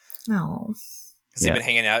 No. Has he been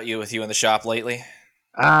hanging out with you in the shop lately?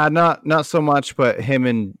 Not so much, but him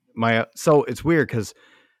and so it's weird because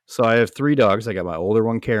I have 3 dogs. I got my older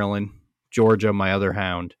one, Carolyn, Georgia, my other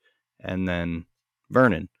hound, and then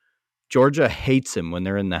Vernon. Georgia hates him when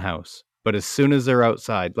they're in the house, but as soon as they're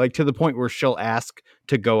outside, like to the point where she'll ask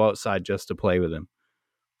to go outside just to play with him.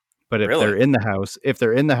 But if they're in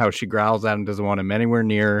the house, she growls at him, doesn't want him anywhere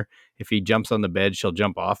near her. If he jumps on the bed, she'll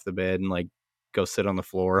jump off the bed and like go sit on the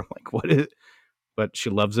floor. I'm like, what is it? But she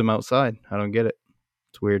loves him outside. I don't get it.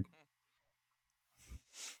 It's weird.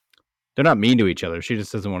 They're not mean to each other. She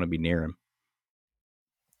just doesn't want to be near him.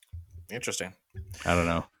 Interesting. I don't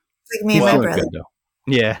know. It's like me and my brother. Good, though.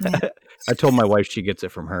 Yeah. I told my wife she gets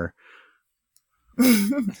it from her.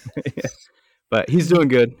 But he's doing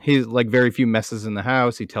good. He's like very few messes in the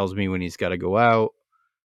house. He tells me when he's got to go out.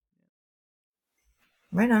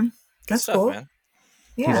 Right on. That's stuff, cool. Man.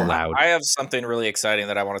 Yeah. He's loud. I have something really exciting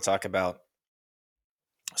that I want to talk about.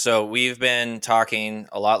 So we've been talking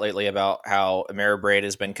a lot lately about how AmeriBraid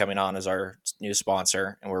has been coming on as our new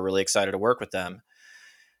sponsor, and we're really excited to work with them.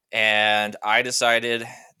 And I decided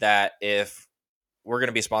that if we're going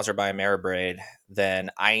to be sponsored by AmeriBraid, then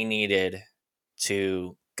I needed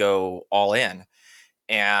to go all in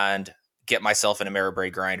and get myself an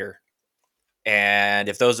AmeriBraid grinder. And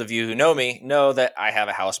if those of you who know me know that I have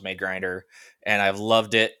a house-made grinder and I've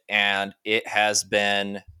loved it, and it has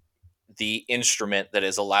been the instrument that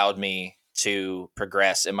has allowed me to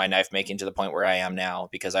progress in my knife making to the point where I am now,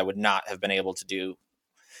 because I would not have been able to do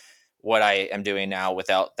what I am doing now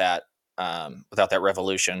without that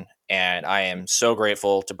revolution. And I am so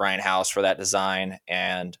grateful to Brian House for that design.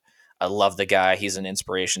 And I love the guy. He's an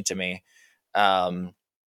inspiration to me. But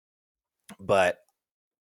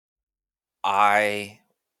I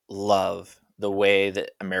love the way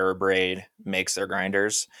that AmeriBraid makes their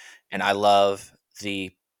grinders, and I love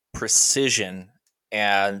the precision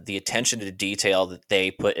and the attention to detail that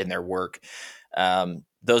they put in their work.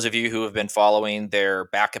 Those of you who have been following their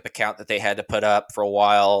backup account that they had to put up for a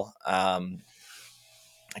while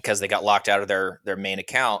because they got locked out of their main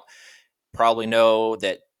account probably know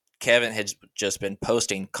that Kevin had just been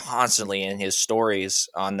posting constantly in his stories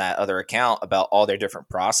on that other account about all their different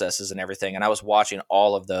processes and everything. And I was watching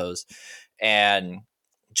all of those and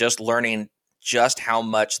just learning just how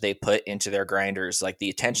much they put into their grinders, like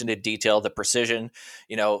the attention to detail, the precision.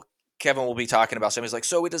 You know, Kevin will be talking about something. He's like,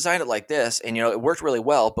 so we designed it like this, and, you know, it worked really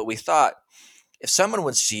well, but we thought if someone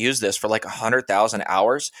was to use this for like 100,000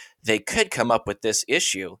 hours, they could come up with this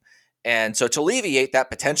issue. And so to alleviate that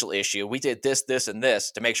potential issue, we did this, this, and this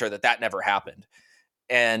to make sure that that never happened.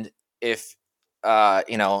 And if,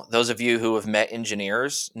 you know, those of you who have met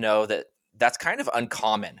engineers know that that's kind of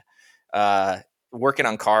uncommon. Working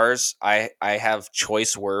on cars, I have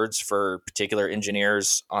choice words for particular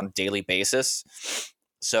engineers on a daily basis.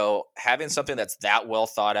 So having something that's that well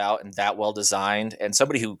thought out and that well designed, and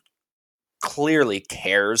somebody who clearly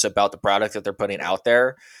cares about the product that they're putting out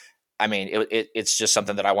there, I mean, it's just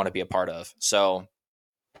something that I want to be a part of. So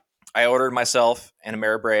I ordered myself an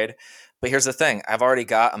AmeriBraid. But here's the thing. I've already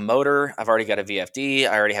got a motor. I've already got a VFD.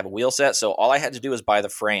 I already have a wheel set. So all I had to do was buy the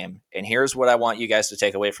frame. And here's what I want you guys to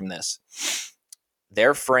take away from this.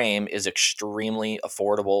 Their frame is extremely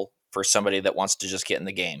affordable for somebody that wants to just get in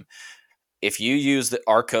the game. If you use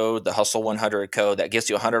our code, the Hustle 100 code, that gets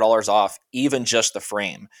you $100 off, even just the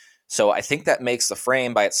frame. So I think that makes the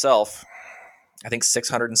frame by itself, I think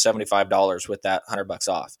 $675 with that $100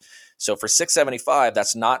 off. So for $675,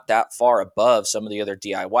 that's not that far above some of the other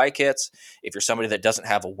DIY kits. If you're somebody that doesn't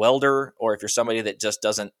have a welder, or if you're somebody that just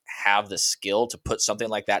doesn't have the skill to put something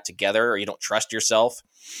like that together, or you don't trust yourself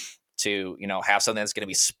to, you know, have something that's going to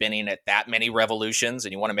be spinning at that many revolutions,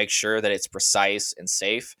 and you want to make sure that it's precise and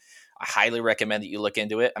safe, I highly recommend that you look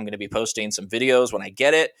into it. I'm going to be posting some videos when I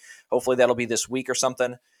get it. Hopefully that'll be this week or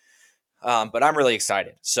something. But I'm really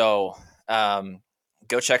excited. So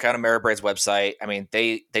go check out AmeriBraid's website. I mean,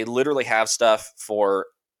 they literally have stuff for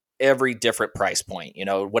every different price point. You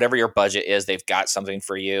know, whatever your budget is, they've got something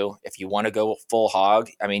for you. If you want to go full hog,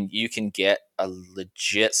 I mean, you can get a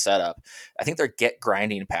legit setup. I think their Get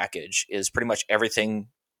Grinding package is pretty much everything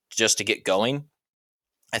just to get going,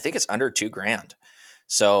 I think it's under $2,000.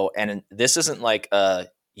 So, and this isn't like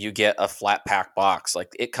you get a flat pack box.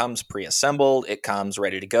 Like, it comes pre-assembled, it comes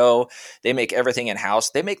ready to go. They make everything in house.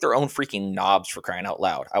 They make their own freaking knobs, for crying out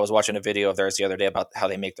loud. I was watching a video of theirs the other day about how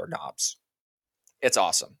they make their knobs. It's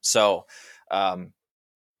awesome. So I'm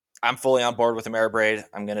fully on board with Ameribraid.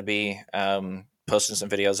 I'm going to be posting some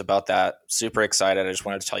videos about that. Super excited. I just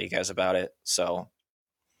wanted to tell you guys about it. So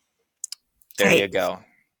there you go.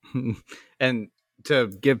 And to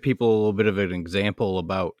give people a little bit of an example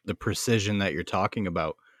about the precision that you're talking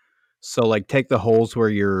about. So like, take the holes where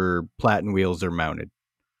your platen wheels are mounted.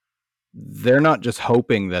 They're not just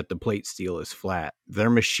hoping that the plate steel is flat.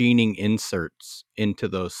 They're machining inserts into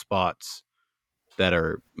those spots that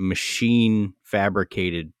are machine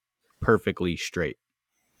fabricated perfectly straight.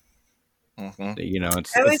 Mm-hmm. You know,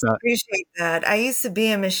 I always appreciate that. I used to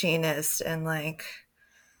be a machinist, and like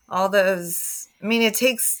all those, I mean, it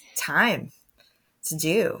takes time to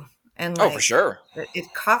do, and like, for sure,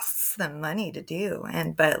 it costs them money to do,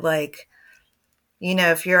 but like, you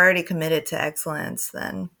know, if you're already committed to excellence,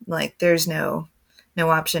 then like there's no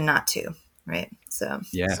option not to, right? So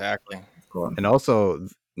yeah, exactly. Cool. And also,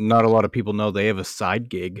 not a lot of people know they have a side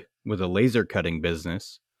gig with a laser cutting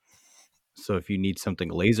business. So if you need something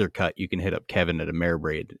laser cut, you can hit up Kevin at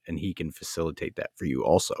Ameribraid, and he can facilitate that for you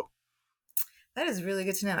also. That is really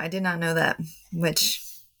good to know. I did not know that, which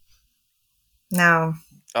now...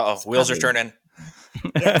 wheels are turning.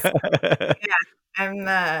 Yes. Yeah.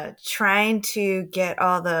 I'm trying to get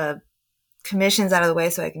all the commissions out of the way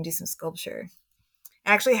so I can do some sculpture.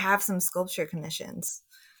 I actually have some sculpture commissions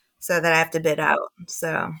so that I have to bid out.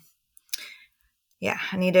 So yeah,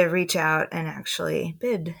 I need to reach out and actually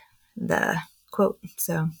bid the quote.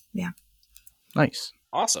 So yeah. Nice.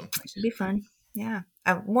 Awesome. It should be fun. Yeah.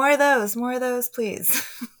 More of those, please.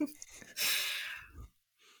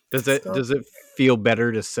 Does it feel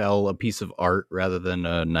better to sell a piece of art rather than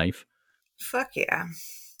a knife? Fuck yeah.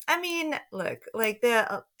 I mean, look, like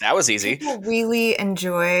that was easy. People really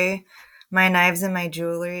enjoy my knives and my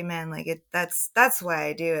jewelry, man. Like that's why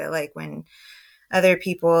I do it. Like when other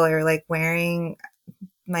people are like wearing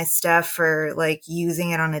my stuff or like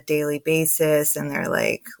using it on a daily basis, and they're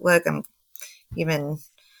like, look, I'm even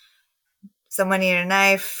someone needed a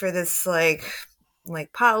knife for this like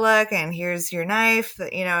potluck, and here's your knife,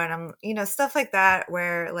 you know, and I'm, you know, stuff like that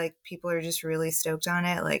where like people are just really stoked on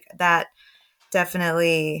it. Like that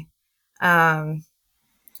definitely,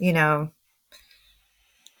 you know,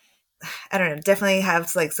 I don't know, definitely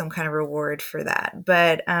have like some kind of reward for that.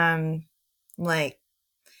 But like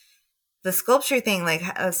the sculpture thing, like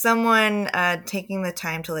someone taking the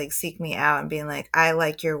time to like seek me out and being like, I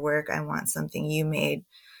like your work, I want something you made,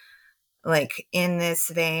 like in this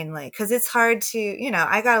vein, like, because it's hard to, you know,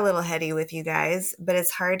 I got a little heady with you guys, but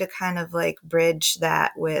it's hard to kind of like bridge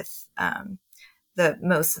that with the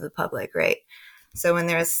most of the public, right? So when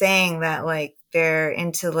they're saying that like they're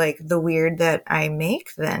into like the weird that I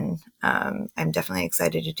make, then I'm definitely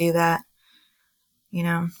excited to do that, you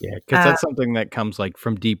know? Yeah, because that's something that comes like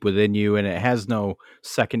from deep within you, and it has no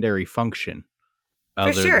secondary function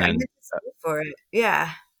for sure. I for it.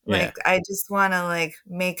 Yeah. Like I just want to like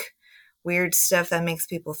make weird stuff that makes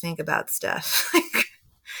people think about stuff. Like,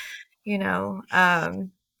 you know,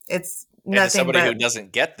 it's nothing. And to somebody who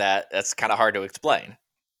doesn't get that, that's kind of hard to explain.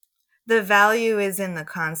 The value is in the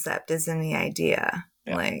concept, is in the idea,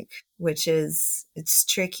 like, which is, it's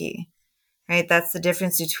tricky, right? That's the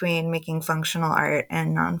difference between making functional art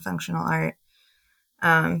and non-functional art.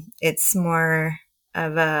 It's more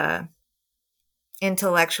of a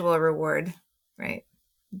intellectual reward, right?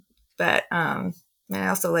 But and I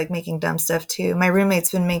also like making dumb stuff too. My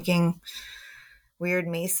roommate's been making weird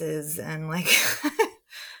maces and like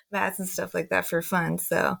bats and stuff like that for fun.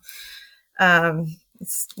 So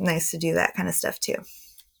it's nice to do that kind of stuff too.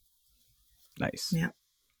 Nice. Yeah.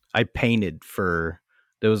 I painted there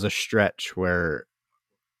was a stretch where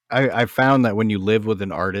I found that when you live with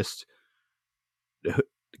an artist,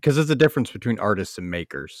 because there's a difference between artists and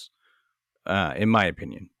makers, in my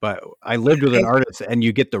opinion. But I lived with an artist, and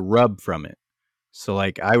you get the rub from it. So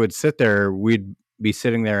like I would sit there, we'd be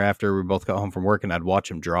sitting there after we both got home from work, and I'd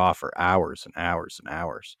watch him draw for hours and hours and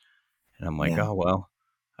hours. And I'm like, oh, well,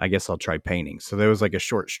 I guess I'll try painting. So there was like a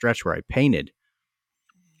short stretch where I painted,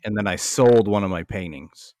 and then I sold one of my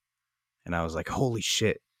paintings. And I was like, holy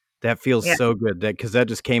shit, that feels so good, because that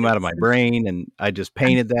just came out of my brain, and I just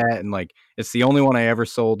painted that. And like, it's the only one I ever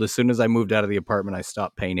sold. As soon as I moved out of the apartment, I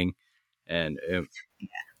stopped painting. And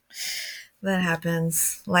that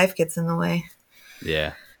happens. Life gets in the way.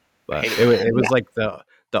 Yeah. But it was like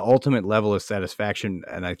the ultimate level of satisfaction.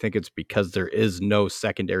 And I think it's because there is no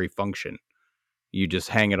secondary function. You just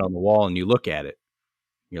hang it on the wall and you look at it.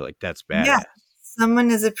 You're like, that's Yeah. badass.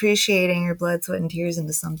 Someone is appreciating your blood, sweat, and tears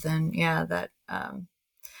into something. Yeah. That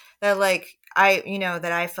like,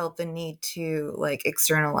 that I felt the need to like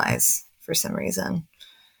externalize for some reason.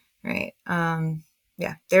 Right.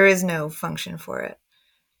 Yeah. There is no function for it.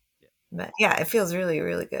 But yeah, it feels really,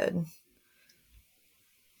 really good.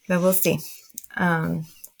 But we'll see. Um,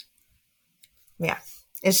 yeah.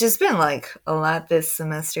 It's just been like a lot this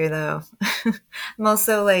semester though. I'm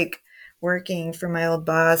also like working for my old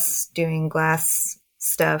boss, doing glass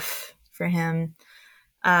stuff for him.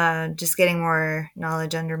 Just getting more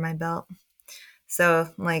knowledge under my belt. So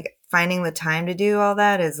like finding the time to do all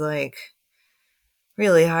that is like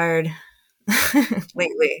really hard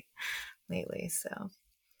lately. So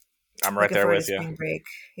I'm right looking there forward to with you. spring break.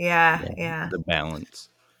 Yeah. The balance.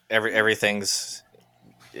 Everything's.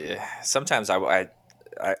 Sometimes I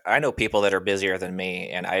know people that are busier than me,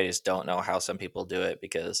 and I just don't know how some people do it,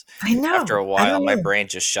 because I know. after a I while, don't my either. brain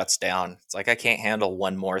just shuts down. It's like I can't handle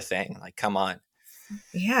one more thing. Like, come on.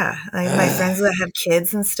 Yeah. Like my friends that have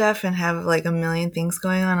kids and stuff and have like a million things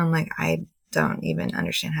going on, I'm like, I don't even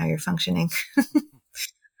understand how you're functioning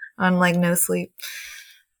on like no sleep.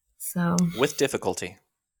 So With difficulty.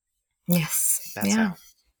 yes. That's Yeah. how.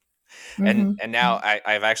 Mm-hmm. And now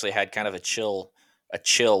I've actually had kind of a chill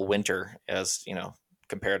winter, as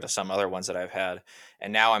compared to some other ones that I've had.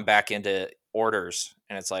 And now I'm back into orders,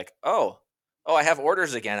 and it's like, oh, I have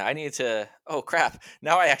orders again. I need to, oh crap.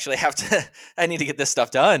 Now I actually have to, I need to get this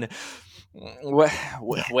stuff done.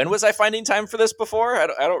 When was I finding time for this before? I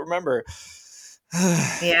don't remember.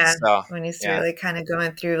 Yeah. So, When you yeah. start like kind of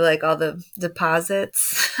going through like all the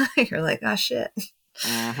deposits, you're like, oh shit.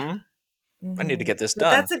 Mm-hmm. I need to get this But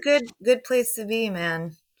done. that's a good place to be,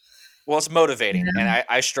 man. Well, it's motivating, Yeah. and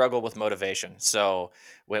I struggle with motivation. So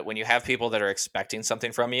when you have people that are expecting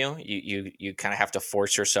something from you, you kind of have to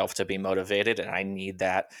force yourself to be motivated, and I need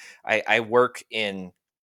that. I work in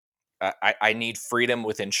I need freedom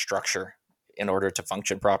within structure in order to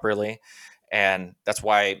function properly, and that's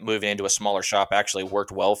why moving into a smaller shop actually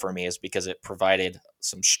worked well for me, is because it provided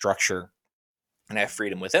some structure, and I have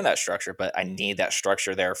freedom within that structure, but I need that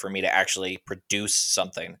structure there for me to actually produce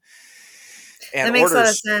something. And That makes a lot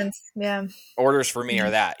of sense. Yeah. orders for me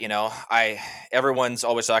are that, everyone's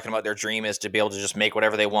always talking about their dream is to be able to just make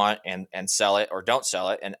whatever they want and sell it or don't sell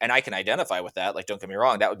it. And I can identify with that. Like, don't get me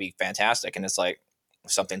wrong, that would be fantastic. And it's like,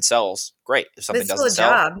 if something sells, great. If But something it's still doesn't a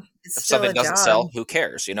sell, job. It's if still something a doesn't job. sell, who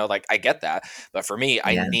cares? Like, I get that. But for me,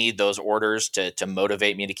 I Yeah. need those orders to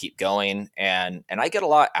motivate me to keep going. And I get a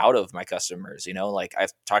lot out of my customers, like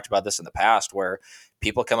I've talked about this in the past, where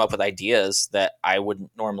people come up with ideas that I wouldn't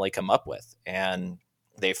normally come up with. And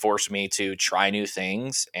they force me to try new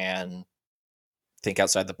things and think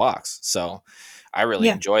outside the box. So I really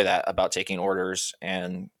Yeah. enjoy that about taking orders.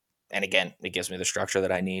 And again, it gives me the structure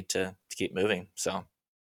that I need to keep moving. So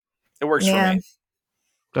it works for Yeah. me.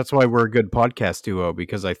 That's why we're a good podcast duo,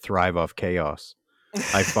 because I thrive off chaos.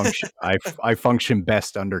 I function I function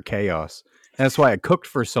best under chaos. And that's why I cooked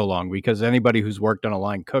for so long, because anybody who's worked on a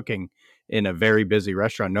line cooking in a very busy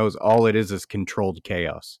restaurant knows all it is controlled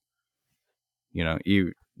chaos.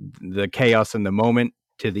 The chaos in the moment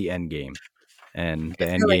to the end game. And the I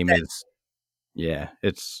end feel like game that. is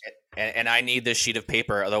it's And I need this sheet of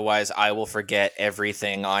paper. Otherwise, I will forget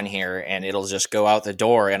everything on here and it'll just go out the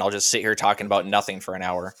door and I'll just sit here talking about nothing for an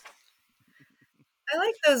hour. I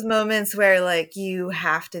like those moments where like you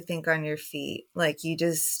have to think on your feet. Like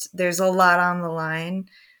there's a lot on the line,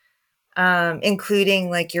 including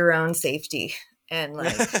like your own safety. And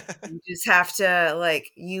like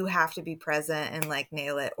you have to be present and like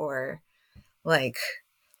nail it, or like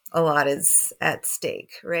a lot is at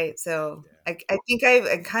stake, right? So I think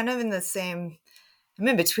I'm kind of in the same, I'm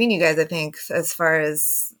in between you guys, I think, as far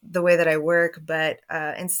as the way that I work. But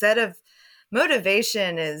instead of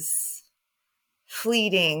motivation is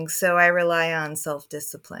fleeting, so I rely on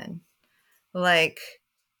self-discipline. Like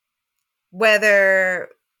whether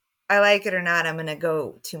I like it or not, I'm going to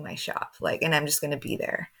go to my shop, like, and I'm just going to be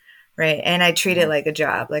there. Right. And I treat it like a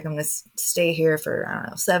job. Like I'm going to stay here for, I don't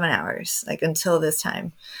know, 7 hours, like until this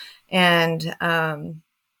time. And,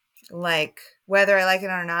 like whether I like it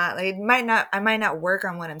or not, like I might not work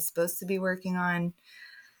on what I'm supposed to be working on.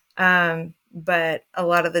 But a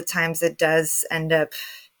lot of the times it does end up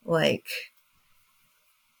like,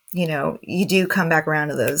 you do come back around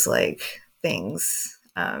to those like things,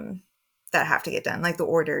 that have to get done, like the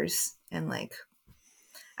orders. And like,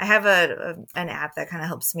 I have an app that kind of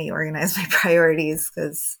helps me organize my priorities,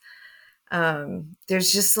 because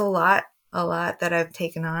there's just a lot a lot that I've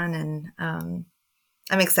taken on, and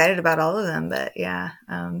I'm excited about all of them. But yeah,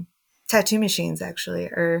 tattoo machines actually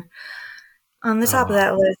are on the top of Oh,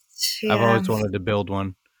 that list. I've Yeah, always wanted to build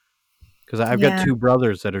one because I've got yeah, two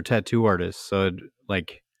brothers that are tattoo artists. So,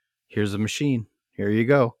 like, here's a machine. Here you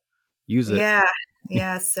go. Use it. yeah,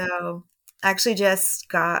 yeah. So I actually just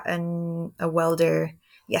got a welder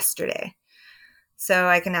yesterday, so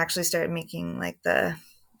I can actually start making like the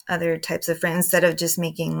other types of frames instead of just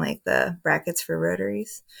making like the brackets for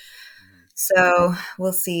rotaries. So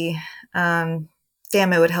we'll see. Um,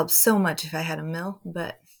 Damn, it would help so much if I had a mill,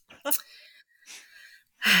 but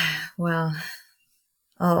well,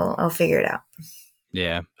 I'll figure it out.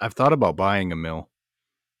 Yeah, I've thought about buying a mill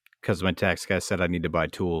because my tax guy said I need to buy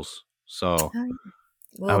tools. So Oh, I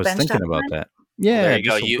little was bench top thinking about one. that. Well, there Yeah, you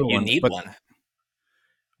go. just a little You one. need But one.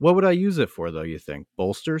 what would I use it for, though, you think?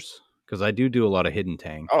 Bolsters? Because I do a lot of hidden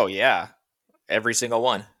tang. Oh yeah, every single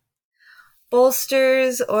one.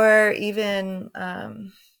 Bolsters, or even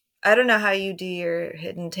I don't know how you do your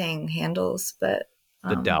hidden tang handles, but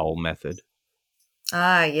The dowel method.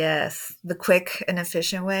 yes, the quick and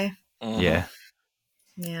efficient way. Mm-hmm. Yeah.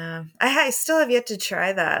 Yeah, I still have yet to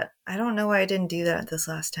try that. I don't know why I didn't do that this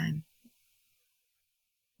last time.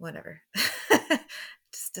 Whatever.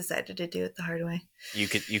 Just decided to do it the hard way. You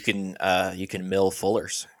can mill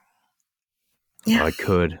fullers. Yeah. Oh, I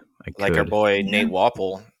could. Like our boy Yeah. Nate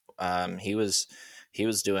Wapple. He was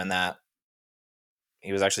doing that.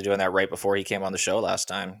 He was actually doing that right before he came on the show last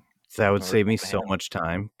time. That would We were save me talking to so him. much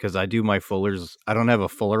time because I do my fullers. I don't have a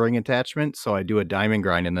fullering attachment, so I do a diamond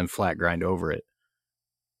grind and then flat grind over it.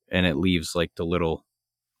 And it leaves like the little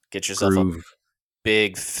Get yourself a groove.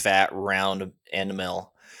 big, fat, round end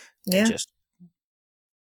mill and Yeah. just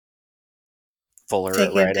fuller it Take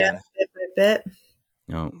it right down in. bit by bit.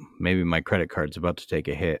 Oh, maybe my credit card's about to take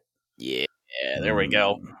a hit. Yeah, there we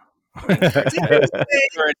go. Yeah,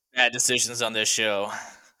 Encourage bad decisions on this show.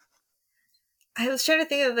 I was trying to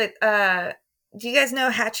think of it. Do you guys know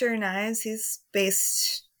Hatcher Knives? He's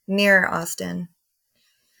based near Austin.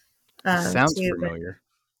 Sounds Too, but familiar.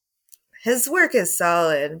 his work is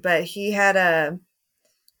solid, but he had a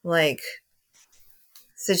like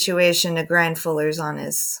situation to grind fullers on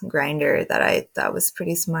his grinder that I thought was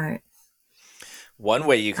pretty smart. One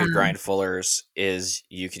way you could Um, grind fullers is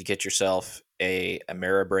you could get yourself a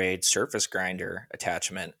Ameribraid surface grinder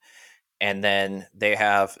attachment. And then they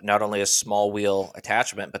have not only a small wheel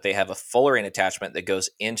attachment, but they have a fullering attachment that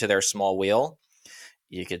goes into their small wheel.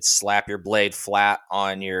 You could slap your blade flat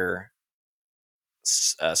on your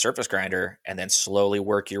surface grinder and then slowly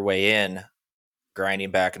work your way in,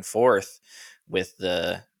 grinding back and forth with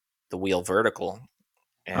the wheel vertical,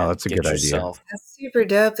 Oh, and that's a good get idea. yourself. that's super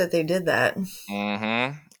dope that they did that.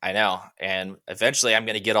 Mm-hmm. I know. And eventually I'm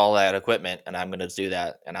going to get all that equipment and I'm going to do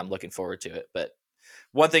that. And I'm looking forward to it. But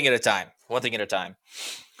one thing at a time. One thing at a time.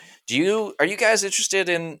 Are you guys interested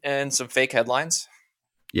in some fake headlines?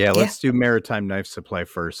 Yeah, Yeah. let's do Maritime Knife Supply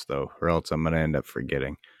first, though, or else I'm going to end up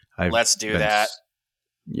forgetting. Let's do that.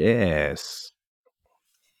 Yes.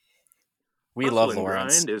 We Hustle love and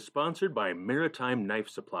Lawrence. Grind is sponsored by Maritime Knife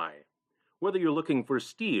Supply. Whether you're looking for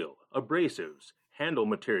steel, abrasives, handle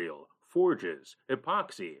material, forges,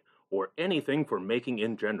 epoxy, or anything for making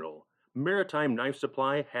in general, Maritime Knife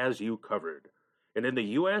Supply has you covered. And in the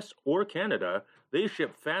US or Canada, they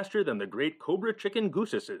ship faster than the great Cobra chicken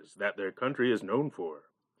goosesses that their country is known for.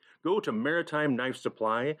 Go to Maritime Knife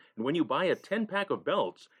Supply, and when you buy a 10-pack of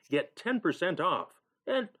belts, get 10% off.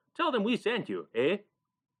 And tell them we sent you, eh?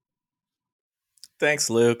 Thanks,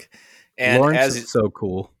 Luke. And Lawrence is so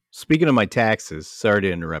cool. Speaking of my taxes, sorry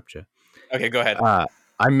to interrupt you. Okay, go ahead.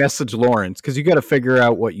 I messaged Lawrence because you got to figure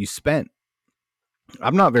out what you spent.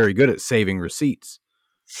 I'm not very good at saving receipts.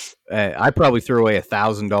 I probably threw away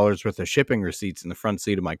 $1,000 worth of shipping receipts in the front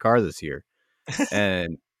seat of my car this year.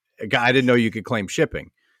 And I didn't know you could claim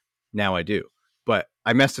shipping. Now I do. But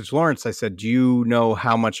I messaged Lawrence. I said, do you know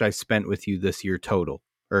how much I spent with you this year total,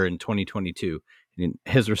 or in 2022? And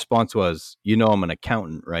his response was, I'm an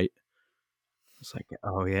accountant, right? I was like,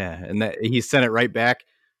 oh, yeah. And he sent it right back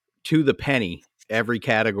to the penny, every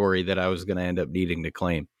category that I was going to end up needing to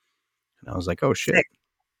claim. And I was like, oh, shit. Sick.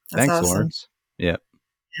 That's Thanks, awesome. Lawrence. Yeah.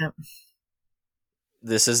 Yep.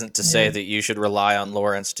 This isn't to say that you should rely on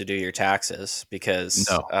Lawrence to do your taxes, because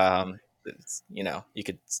No. you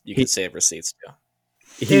could save receipts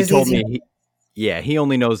too. He told me, he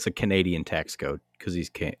only knows the Canadian tax code because he's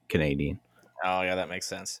Canadian. Oh, yeah, that makes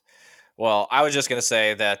sense. Well, I was just going to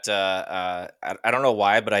say that I don't know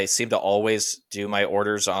why, but I seem to always do my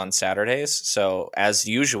orders on Saturdays. So as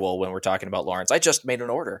usual, when we're talking about Lawrence, I just made an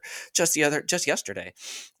order just yesterday.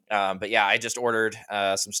 But yeah, I just ordered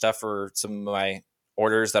some stuff for some of my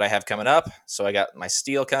orders that I have coming up. So I got my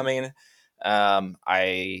steel coming.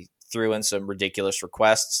 I threw in some ridiculous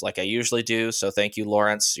requests like I usually do. So thank you,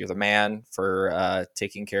 Lawrence. You're the man for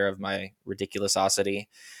taking care of my ridiculosity.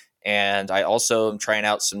 And I also am trying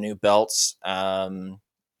out some new belts.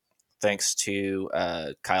 Thanks to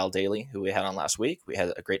Kyle Daly, who we had on last week. We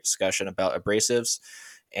had a great discussion about abrasives.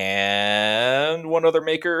 And one other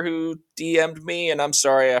maker who DM'd me, and I'm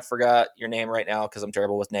sorry I forgot your name right now because I'm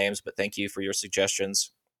terrible with names, but thank you for your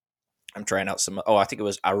suggestions. I'm trying out some. Oh, I think it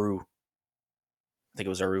was Aru.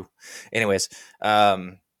 Anyways,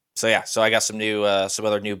 so yeah, so I got some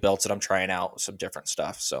other new belts that I'm trying out, some different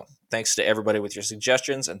stuff. So thanks to everybody with your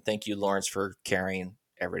suggestions, and thank you, Lawrence, for carrying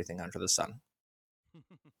everything under the sun.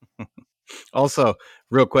 Also,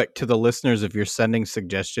 real quick to the listeners, if you're sending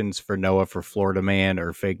suggestions for Noah for Florida Man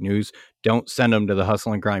or fake news, don't send them to the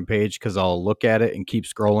Hustle and Grind page because I'll look at it and keep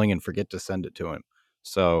scrolling and forget to send it to him.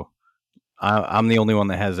 So I'm the only one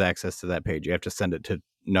that has access to that page. You have to send it to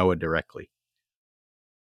Noah directly.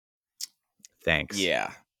 Thanks.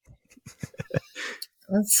 Yeah.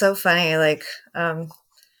 That's so funny. Like, I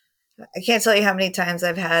can't tell you how many times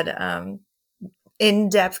I've had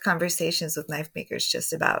in-depth conversations with knife makers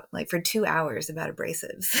just about, like, for 2 hours about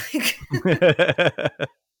abrasives.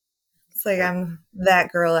 It's like I'm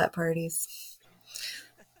that girl at parties.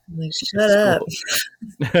 I'm like, shut up.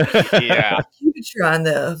 Yeah. You could try on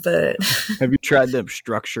though, but have you tried them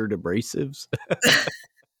structured abrasives?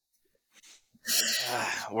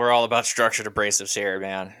 We're all about structured abrasives here,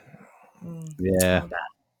 man. Yeah.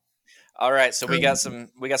 All right, so we got some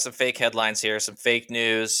fake headlines here, some fake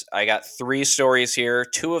news. I got 3 stories here.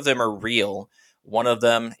 2 of them are real. One of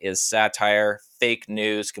them is satire, fake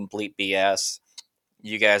news, complete BS.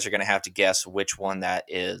 You guys are going to have to guess which one that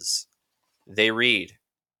is. They read: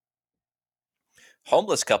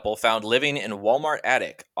 homeless couple found living in Walmart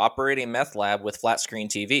attic, operating meth lab with flat screen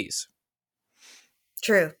TVs.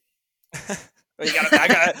 True.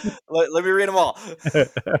 Let me read them all.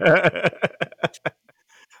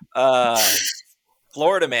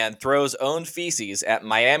 Florida man throws own feces at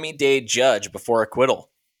Miami-Dade judge before acquittal.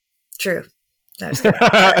 True. And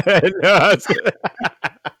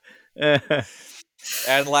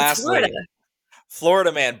lastly,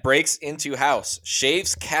 Florida man breaks into house,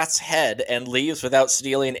 shaves cat's head, and leaves without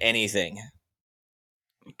stealing anything.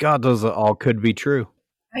 God, those all could be true.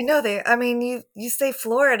 I know you say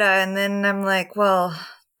Florida, and then I'm like, well,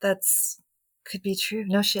 that's could be true.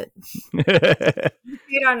 No shit.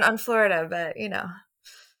 on Florida, but you know.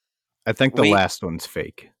 I think the last one's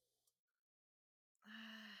fake.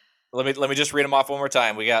 Let me just read them off one more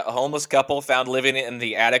time. We got a homeless couple found living in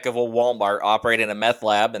the attic of a Walmart operating a meth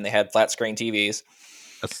lab, and they had flat screen TVs.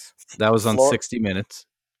 That was on 60 Minutes.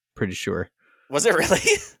 Pretty sure. Was it really?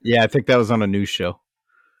 Yeah, I think that was on a news show.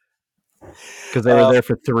 Because they were there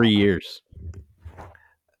for 3 years.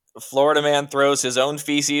 Florida man throws his own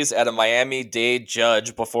feces at a Miami-Dade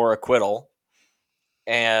judge before acquittal.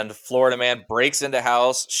 And Florida man breaks into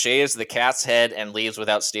house, shaves the cat's head, and leaves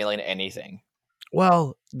without stealing anything.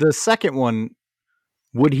 Well, the second one,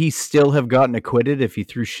 would he still have gotten acquitted if he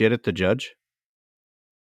threw shit at the judge?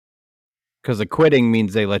 Because acquitting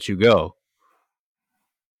means they let you go.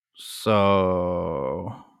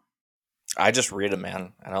 So I just read them,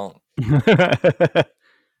 man. I don't.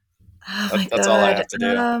 That's all I have to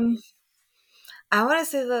do. I want to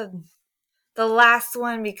say the last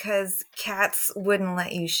one because cats wouldn't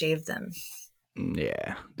let you shave them.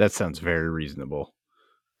 Yeah, that sounds very reasonable.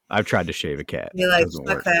 I've tried to shave a cat. You're like,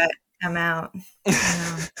 fuck that. I'm out.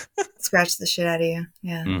 Scratch the shit out of you.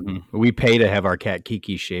 Yeah. Mm-hmm. We pay to have our cat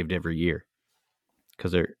Kiki shaved every year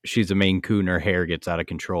because she's a Maine Coon. Her hair gets out of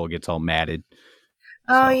control, gets all matted.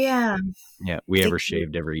 Oh, yeah. Yeah, we have her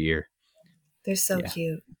shaved every year. They're so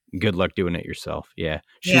cute. Good luck doing it yourself. Yeah.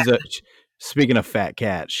 Speaking of fat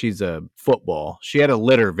cat, she's a football. She had a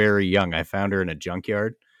litter very young. I found her in a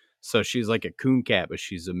junkyard. So she's like a coon cat, but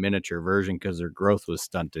she's a miniature version because her growth was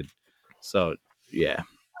stunted. So, yeah.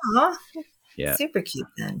 Aw. Yeah. Super cute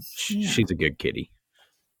then. Yeah. She's a good kitty.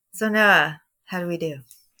 So, Noah, how do we do?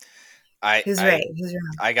 Who's right? Who's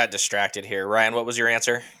wrong? I got distracted here. Ryan, what was your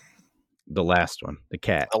answer? The last one. The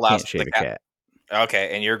cat. Can't shave a cat.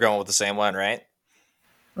 Okay, and you're going with the same one, right?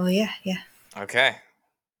 Well, yeah. Okay.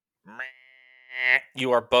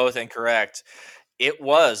 You are both incorrect. It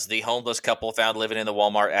was the homeless couple found living in the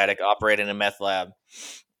Walmart attic operating a meth lab.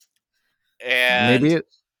 And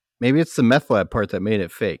maybe it's the meth lab part that made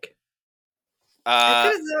it fake.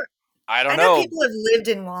 I don't know. I know people have lived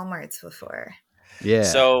in Walmarts before. Yeah.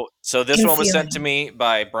 So this one was sent to me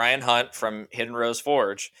by Brian Hunt from Hidden Rose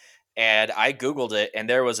Forge. And I Googled it, and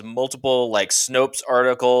there was multiple like Snopes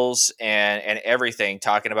articles and everything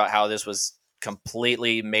talking about how this was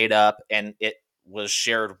completely made up, and it was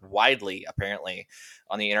shared widely apparently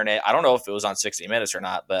on the internet. I don't know if it was on 60 Minutes or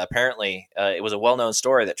not, but apparently it was a well-known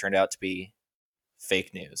story that turned out to be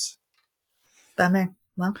fake news. Bummer.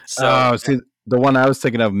 Well, So see, the one I was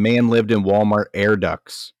thinking of, man lived in Walmart air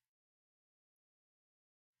ducts,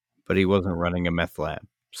 but he wasn't running a meth lab.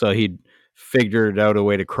 So he'd figured out a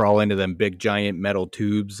way to crawl into them big giant metal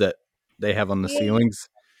tubes that they have on the yeah. ceilings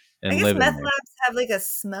I and guess live in meth there. labs have like a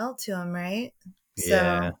smell to them, right?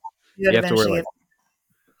 Yeah. So you would You have to wear eventually like,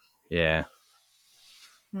 yeah.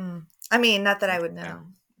 I mean, not that I would know.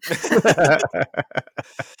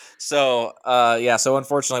 So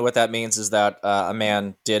unfortunately what that means is that a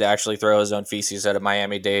man did actually throw his own feces at a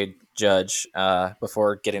Miami-Dade judge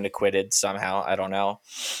before getting acquitted somehow. I don't know.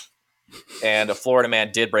 And a Florida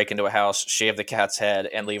man did break into a house, shave the cat's head,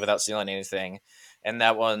 and leave without stealing anything. And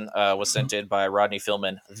that one was sent in by Rodney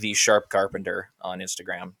Philman, the Sharp Carpenter, on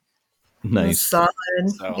Instagram. Nice. Solid.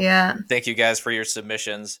 So Yeah. thank you guys for your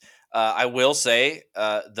submissions. I will say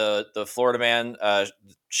the Florida man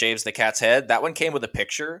shaves the cat's head. That one came with a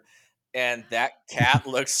picture, and that cat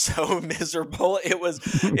looked so miserable. It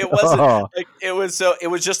wasn't like it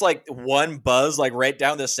was just like one buzz like right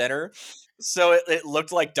down the center. So it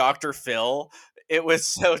looked like Dr. Phil. It was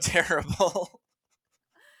so terrible.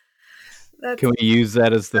 Can we use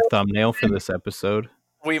that as the thumbnail for this episode?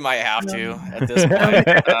 We might have to at this point.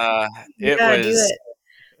 It was. Do it.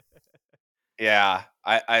 Yeah,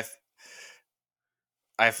 I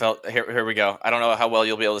felt here we go. I don't know how well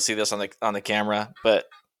you'll be able to see this on the camera, but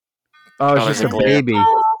it's just a glare. baby. Oh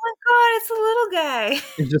my god, it's a little guy.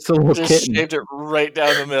 It's just a little Just kitten. shaved it right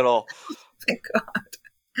down the middle. Oh my god.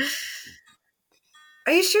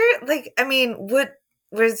 Are you sure? Like, I mean, what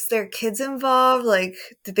was there kids involved? Like,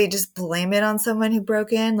 did they just blame it on someone who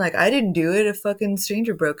broke in? Like, I didn't do it. A fucking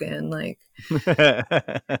stranger broke in. Like, you know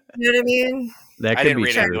what I mean? That I could didn't be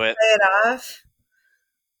read true. into it. Play it off.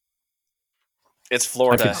 It's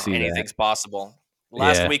Florida. I could see Anything's possible. Yeah.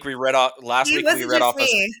 Last week we read off. Last week we read off.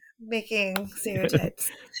 Me making stereotypes.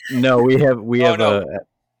 No, we have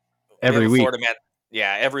every week. Florida man.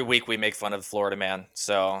 Yeah, every week we make fun of Florida man.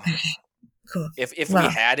 So Cool. if we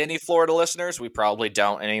had any Florida listeners, we probably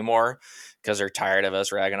don't anymore because they're tired of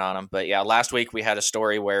us ragging on them. But yeah, last week we had a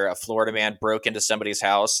story where a Florida man broke into somebody's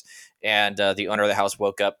house, and the owner of the house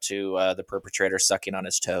woke up to the perpetrator sucking on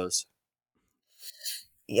his toes.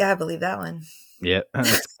 Yeah, I believe that one. Yeah,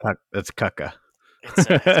 that's caca.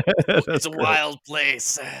 It's a wild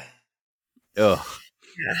place. Ugh.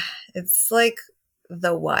 Yeah, it's like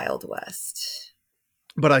the Wild West.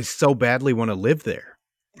 But I so badly want to live there.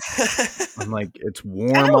 I'm like, it's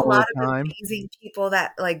warm I know all a lot the of time. amazing people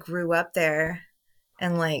that like grew up there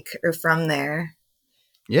and like are from there.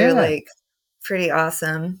 Yeah, they're like pretty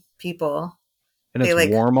awesome people. And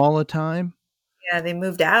it's warm all the time. Yeah, they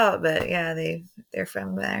moved out, but yeah, they're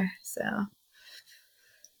from there. So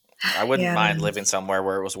I wouldn't mind living somewhere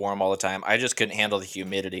where it was warm all the time. I just couldn't handle the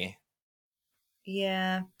humidity.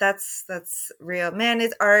 Yeah, that's real. Man,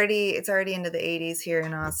 it's already into the 80s here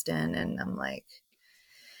in Austin, and I'm like,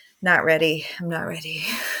 not ready. I'm not ready.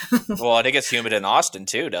 Well, and it gets humid in Austin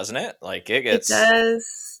too, doesn't it? Like it gets. It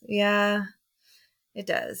does. Yeah, it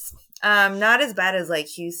does. Not as bad as like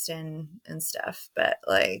Houston and stuff, but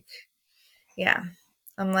like, yeah.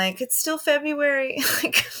 I'm like, it's still February.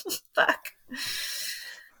 Like, fuck.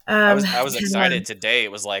 I was excited today.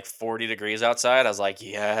 It was like 40 degrees outside. I was like,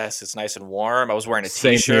 yes, it's nice and warm. I was wearing a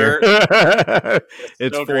t-shirt.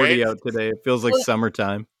 It's so 40 great out today. It feels like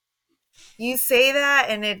summertime. You say that,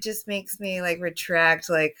 and it just makes me like retract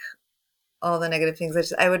like all the negative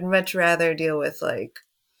things. I would much rather deal with like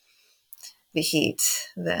the heat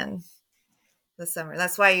than the summer.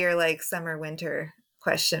 That's why your like summer winter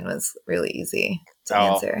question was really easy to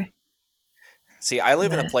answer. See, I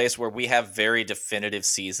live in a place where we have very definitive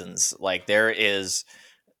seasons. Like there is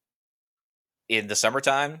in the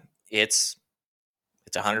summertime, it's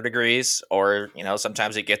 100 degrees, or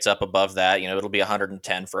sometimes it gets up above that. It'll be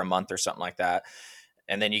 110 for a month or something like that.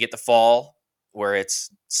 And then you get the fall where it's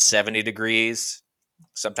 70 degrees.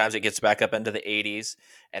 Sometimes it gets back up into the 80s,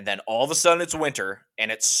 and then all of a sudden it's winter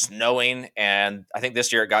and it's snowing. And I think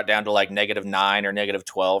this year it got down to like -9 or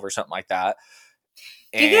 -12 or something like that.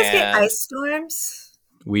 Do you guys get ice storms?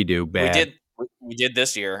 We do. Bad. We did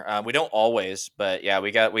this year. We don't always, but yeah,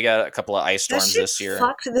 we got a couple of ice storms this year.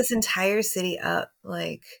 Fucked this entire city up.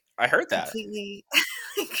 Like I heard that completely.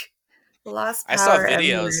 Like lost power. I saw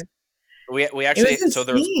videos. Everywhere. We actually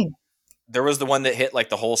there was the one that hit like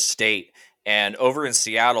the whole state, And over in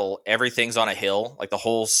Seattle, everything's on a hill. Like the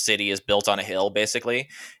whole city is built on a hill, basically.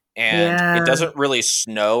 And it Yeah. doesn't really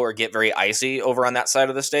snow or get very icy over on that side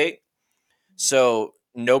of the state. So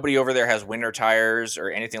nobody over there has winter tires or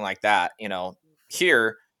anything like that.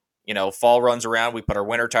 Here, fall runs around. We put our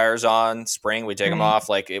winter tires on. Spring, we take them Right. off.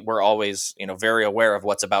 We're always, very aware of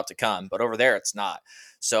what's about to come. But over there, it's not.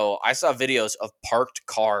 So I saw videos of parked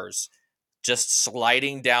cars just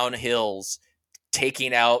sliding down hills,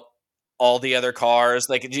 taking out all the other cars.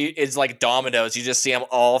 It's like dominoes. You just see them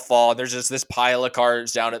all fall. There's just this pile of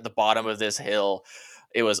cars down at the bottom of this hill.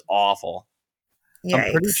 It was awful. I'm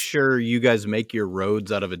pretty Yikes. sure you guys make your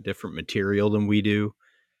roads out of a different material than we do.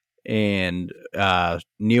 And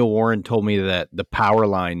Neil Warren told me that the power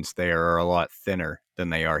lines there are a lot thinner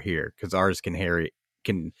than they are here because ours can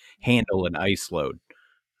handle an ice load.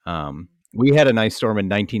 We had an ice storm in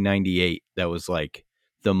 1998 that was like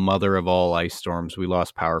the mother of all ice storms. We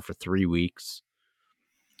lost power for 3 weeks.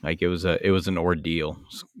 Like it was an ordeal.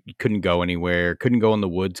 You couldn't go anywhere. Couldn't go in the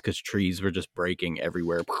woods because trees were just breaking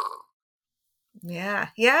everywhere. Yeah.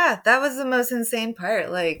 Yeah. That was the most insane part.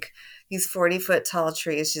 Like these 40-foot tall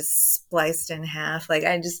trees just spliced in half. Like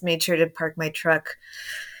I just made sure to park my truck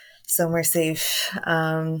somewhere safe.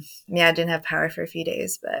 Yeah, I didn't have power for a few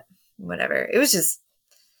days, but whatever. It was just,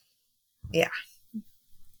 yeah.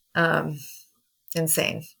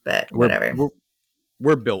 Insane, but whatever.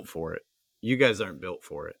 We're built for it. You guys aren't built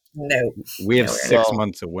for it. No. We have No, we're 6 not.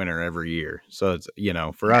 months of winter every year. So it's,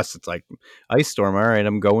 for us, it's like ice storm. All right,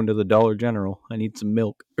 I'm going to the Dollar General. I need some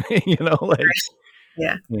milk.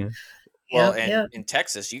 Yeah. Yeah. Well, Yep. and Yep. in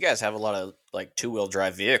Texas, you guys have a lot of like 2-wheel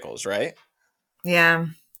drive vehicles, right? Yeah.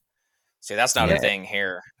 See, that's not a Yeah. thing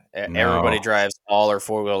here. No. Everybody drives all or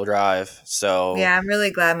 4-wheel drive. So Yeah. I'm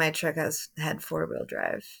really glad my truck had 4-wheel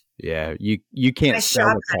drive. Yeah, you can't My sell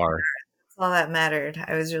shop a car. That's all that mattered.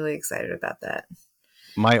 I was really excited about that.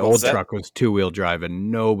 My What was old that? truck was 2-wheel drive,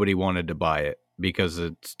 and nobody wanted to buy it because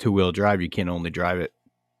it's 2-wheel drive. You can only drive it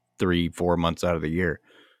 3-4 months out of the year.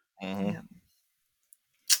 Mhm. Yep.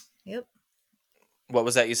 Yep. What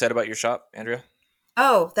was that you said about your shop, Andrea?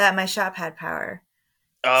 Oh, that my shop had power.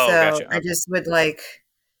 Oh, So gotcha. I just would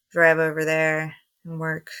drive over there and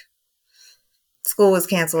work. School was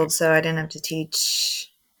canceled, Nice. so I didn't have to teach.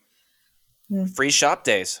 Free shop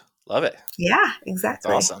days. Love it. Yeah, It's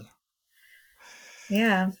exactly. awesome.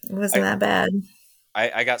 Yeah, it wasn't that bad.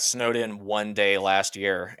 I got snowed in one day last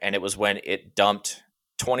year, and it was when it dumped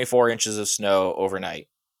 24 inches of snow overnight.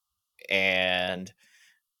 And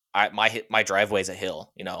my driveway's a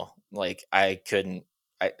hill, I couldn't.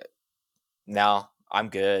 Now I'm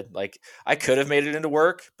good. Like I could have made it into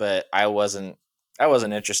work, but I wasn't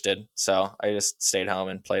interested. So I just stayed home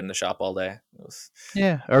and played in the shop all day.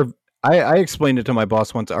 Yeah, I explained it to my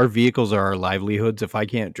boss once. Our vehicles are our livelihoods. If I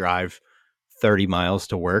can't drive 30 miles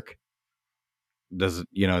to work, it's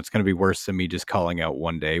going to be worse than me just calling out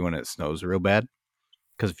one day when it snows real bad.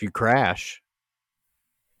 Because if you crash,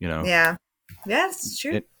 Yeah, it's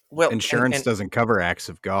true. Well, insurance doesn't cover acts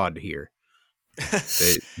of God here.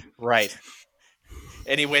 Right.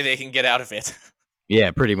 Any way they can get out of it.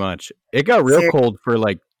 Yeah, pretty much. It got real cold for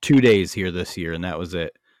like 2 days here this year, and that was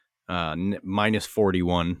it. Minus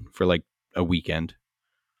 41 for like a weekend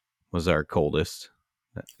was our coldest.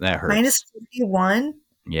 That hurts. Minus 41?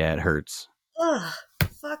 Yeah, it hurts. Ugh,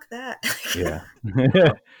 fuck that. Yeah.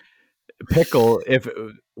 Pickle, if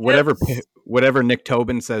whatever Nick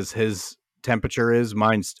Tobin says his temperature is,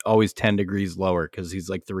 mine's always 10 degrees lower because he's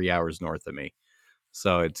like 3 hours north of me.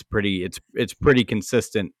 So it's pretty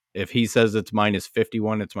consistent. If he says it's minus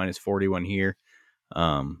 51, it's minus 41 here.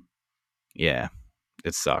 Yeah,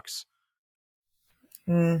 it sucks.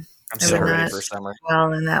 I'm I so would ready not for summer.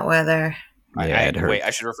 well in that weather. Yeah, it hurts. Wait, I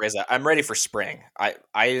should rephrase that. I'm ready for spring.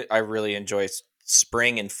 I really enjoy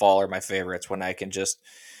spring and fall are my favorites when I can just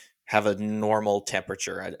have a normal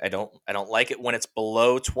temperature. I don't like it when it's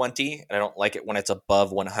below 20, and I don't like it when it's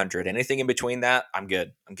above 100. Anything in between that, I'm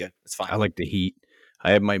good. It's fine. I like the heat.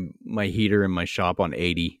 I have my heater in my shop on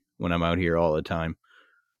 80 when I'm out here all the time.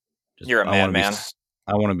 You're a man.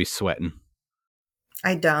 I want to be sweating.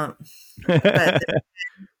 I don't. But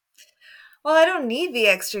well, I don't need the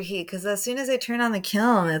extra heat because as soon as I turn on the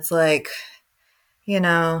kiln, it's like,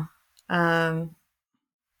 and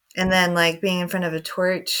then like being in front of a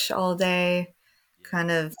torch all day, kind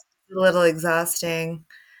of a little exhausting.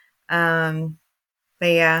 But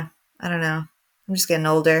yeah, I don't know. I'm just getting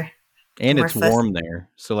older. And More it's fussy. warm there.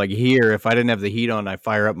 So like here, if I didn't have the heat on, I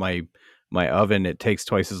fire up my oven. It takes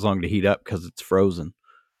twice as long to heat up because it's frozen.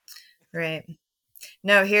 Right.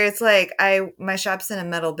 No, here it's like my shop's in a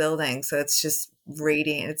metal building, so it's just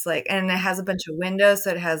radiant. It's like, and it has a bunch of windows,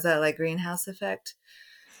 so it has that like greenhouse effect.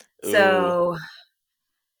 Ooh. So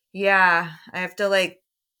yeah, I have to like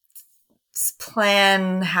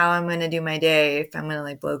plan how I'm going to do my day if I'm going to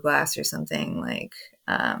like blow glass or something, like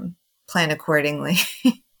plan accordingly.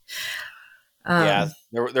 Yeah, um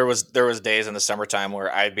there was days in the summertime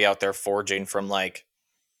where I'd be out there forging from like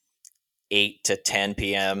 8 to 10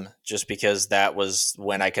 p.m. just because that was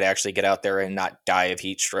when I could actually get out there and not die of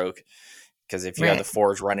heat stroke. Because if you have the right.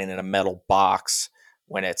 forge running in a metal box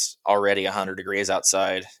when it's already 100 degrees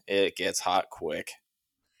outside, it gets hot quick.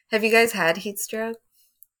 Have you guys had heat stroke?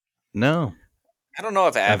 No. I don't know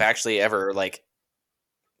if I've I've actually ever like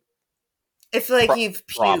If like you've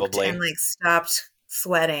puked and probably. like stopped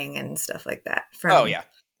sweating and stuff like that Oh from yeah,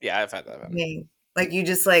 yeah, I've had that. being like you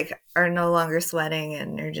just like are no longer sweating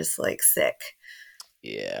and you're just like sick.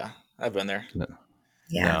 Yeah, I've been there. no.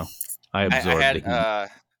 Yeah. No. I I absorb the had heat.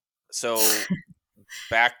 so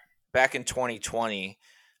back in 2020,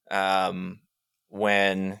 um,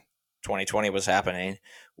 when 2020 was happening,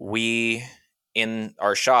 we in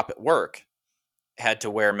our shop at work had to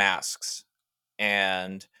wear masks,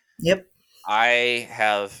 and Yep. I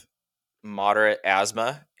have moderate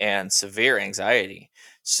asthma and severe anxiety.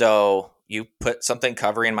 So you put something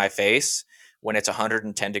covering my face when it's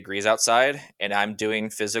 110 degrees outside and I'm doing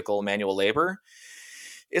physical manual labor,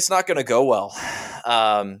 it's not going to go well.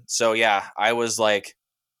 So yeah, I was like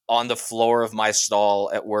on the floor of my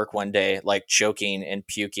stall at work one day, like choking and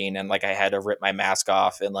puking, and like I had to rip my mask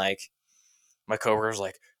off, and like my coworker was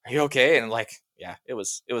like, "Are you okay?" And like, yeah, it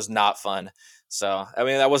was not fun. So I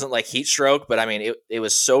mean, that wasn't like heat stroke, but I mean, it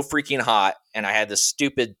was so freaking hot, and I had this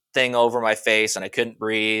stupid thing over my face, and I couldn't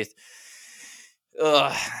breathe.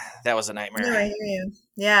 Ugh, that was a No, nightmare. I hear you.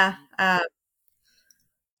 Yeah.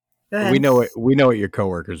 Go We ahead. know what your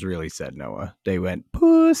coworkers really said, Noah. They went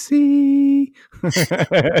pussy.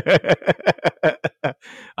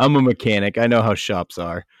 I'm a mechanic. I know how shops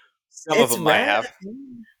are. Some of It's them might rough. have.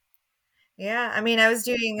 Yeah. I mean, I was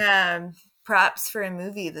doing props for a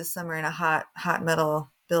movie this summer in a hot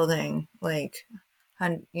metal building. Like,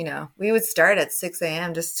 we would start at 6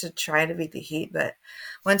 a.m. just to try to beat the heat. But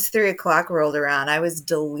once 3 o'clock rolled around, I was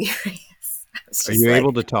delirious. I was Are just you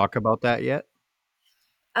able like, to talk about that yet?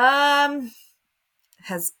 um,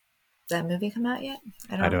 has that movie come out yet?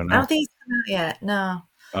 I I don't, don't I don't know. think it's come out yet. No,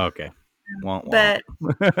 Okay. Womp but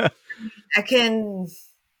womp. I can,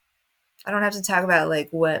 I don't have to talk about like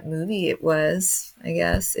what movie it was, I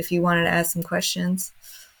guess, if you wanted to ask some questions.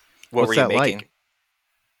 What were What's you that making? like?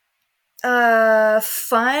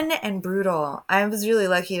 Fun and brutal. I was really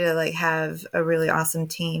lucky to like have a really awesome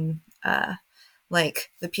team.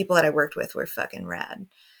 Like the people that I worked with were fucking rad.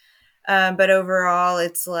 But overall,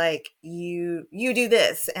 it's like you do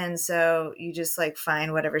this, and so you just like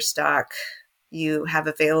find whatever stock you have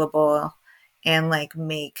available, and like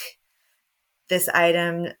make this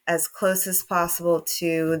item as close as possible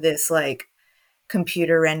to this like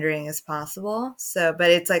computer rendering as possible. So, but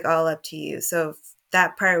it's like all up to you. So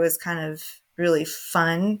that part was kind of really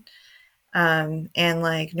fun and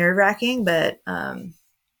like nerve wracking, but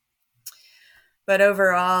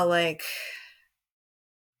overall, like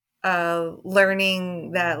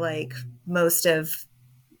learning that like most of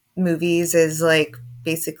movies is like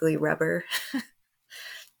basically rubber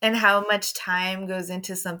and how much time goes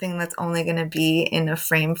into something that's only going to be in a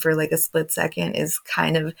frame for like a split second is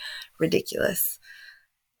kind of ridiculous.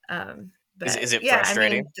 But Is it yeah, I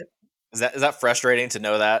mean, frustrating? Is that frustrating to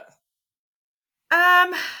know that?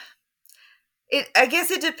 um, I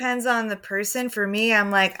guess it depends on the person. For me, I'm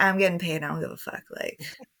like, I'm getting paid. I don't give a fuck. Like,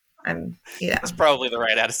 I'm, That's probably the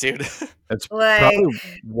right attitude. That's like, probably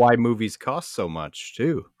why movies cost so much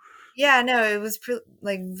too. yeah, no, it was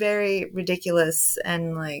like very ridiculous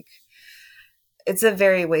and like it's a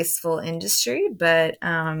very wasteful industry, but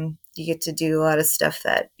you get to do a lot of stuff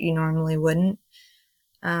that you normally wouldn't.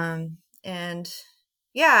 And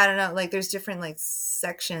yeah, I don't know, like there's different like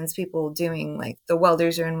sections, people doing like the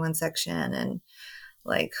welders are in one section and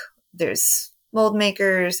like there's mold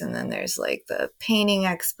makers and then there's like the painting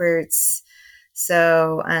experts.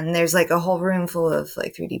 So, and there's like a whole room full of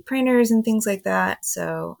like 3D printers and things like that.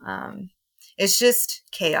 So, it's just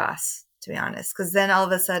chaos to be honest. Cause then all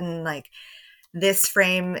of a sudden, like this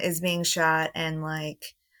frame is being shot and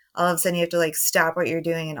like all of a sudden you have to like stop what you're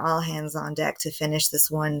doing and all hands on deck to finish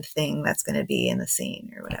this one thing that's going to be in the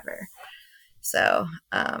scene or whatever. So,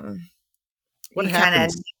 What you kind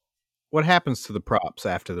of happens? What happens to the props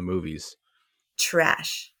after the movies?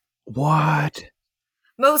 trash. What?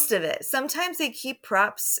 Most of it. Sometimes they keep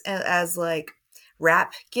props as like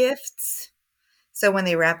wrap gifts. So when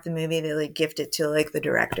they wrap the movie, they like gift it to like the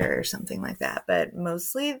director or something like that. But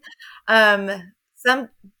mostly, some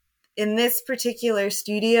in this particular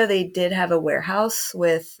studio, they did have a warehouse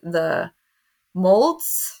with the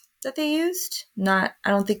molds that they used. Not,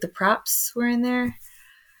 I don't think the props were in there.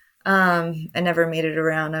 I never made it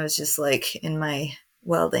around. I was just like in my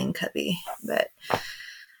welding cubby, but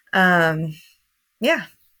yeah,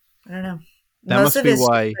 I don't know. That Most must of be it's just,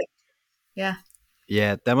 why. like, yeah.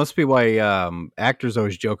 Yeah, that must be why actors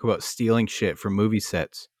always joke about stealing shit from movie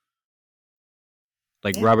sets.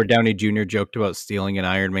 Like Yeah. Robert Downey Jr. joked about stealing an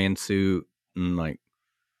Iron Man suit, and like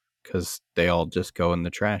because they all just go in the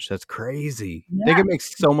trash. That's crazy. They Yeah. can make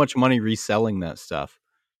so much money reselling that stuff.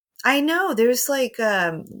 I know there's like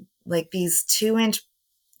these 2-inch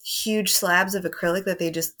huge slabs of acrylic that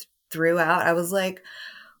they just threw out. I was like,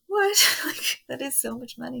 what? Like that is so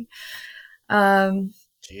much money.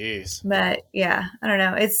 Jeez. But yeah, I don't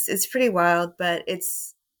know. It's pretty wild, but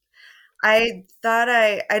I thought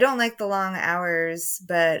I don't like the long hours,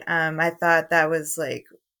 but I thought that was like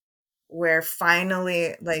where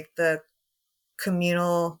finally like the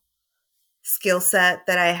communal skill set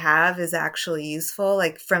that I have is actually useful.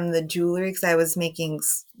 Like from the jewelry, because I was making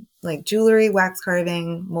like jewelry, wax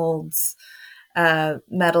carving, molds,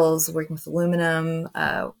 metals, working with aluminum,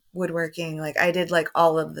 woodworking. Like I did like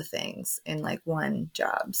all of the things in like one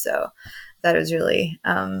job. So that was really,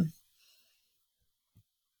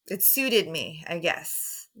 it suited me, I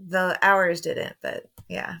guess. The hours didn't, but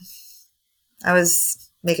yeah, I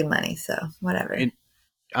was making money. So whatever. And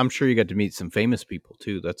I'm sure you got to meet some famous people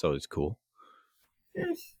too. That's always cool.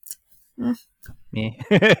 Mm. Yeah.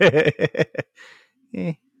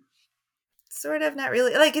 Eh. Sort of, not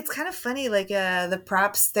really. Like it's kind of funny. Like the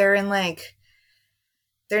props, they're in like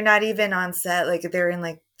they're not even on set. Like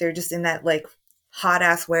they're just in that like hot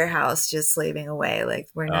ass warehouse, just slaving away. Like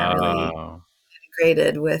we're not really Oh.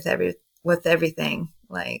 integrated with everything.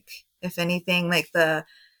 Like if anything, like the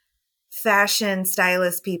fashion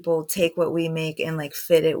stylist people take what we make and like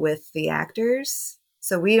fit it with the actors.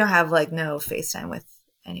 So we don't have like no FaceTime with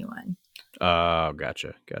anyone. Oh,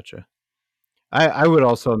 gotcha. I would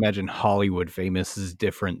also imagine Hollywood famous is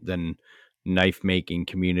different than knife making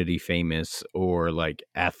community famous or like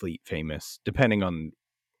athlete famous, depending on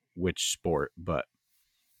which sport. But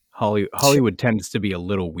Hollywood tends to be a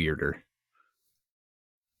little weirder.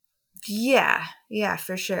 Yeah,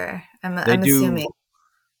 for sure. They I'm do, assuming.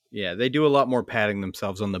 yeah, they do a lot more patting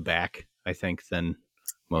themselves on the back, I think, than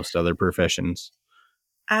most other professions.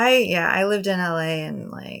 I lived in LA and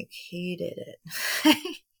like hated it.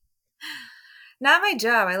 Not my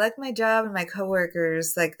job. I like my job and my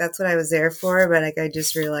coworkers. Like that's what I was there for. But like I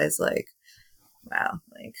just realized like, wow,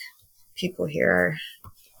 like people here are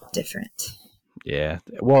different. Yeah.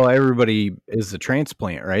 Well, everybody is a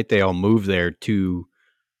transplant, right? They all move there to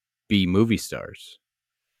be movie stars.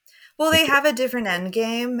 Well, they Like, have a different end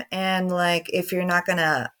game, and like if you're not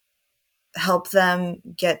gonna help them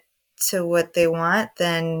get to what they want,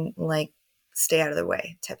 then like stay out of the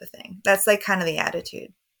way, type of thing. That's like kind of the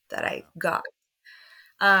attitude that I got.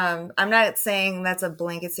 I'm not saying that's a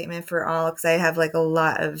blanket statement for all because I have like a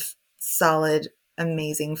lot of solid,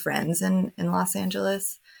 amazing friends in Los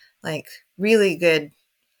Angeles, like really good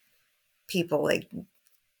people, like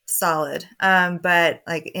solid. But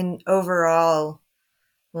like in overall,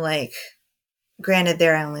 like granted,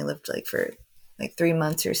 there I only lived like for like 3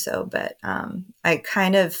 months or so, but I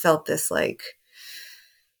kind of felt this like,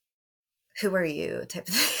 who are you type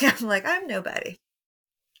of thing. I'm like, I'm nobody.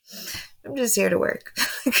 I'm just here to work.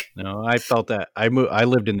 no, I felt that I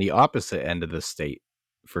lived in the opposite end of the state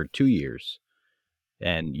for 2 years,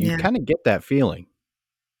 and you Yeah, kind of get that feeling.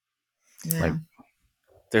 Like, yeah.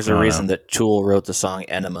 There's I a don't reason know, that Tool wrote the song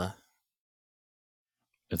Enema.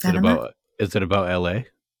 Enema? is it about LA?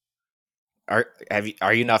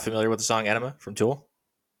 Are you not familiar with the song Enema from Tool?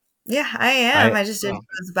 Yeah, I am. I I just didn't know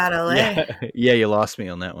it was about LA. Yeah, yeah, you lost me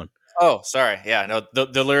on that one. Oh, sorry. Yeah, no.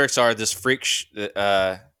 The lyrics are this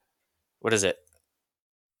what is it?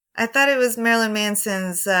 I thought it was Marilyn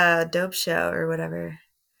Manson's dope show or whatever.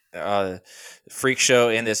 Freak show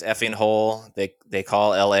in this effing hole they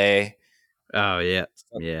call L.A. Oh yeah,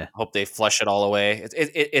 yeah. Hope they flush it all away.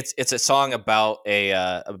 It's a song about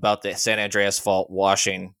about the San Andreas Fault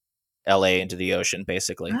washing L.A. into the ocean,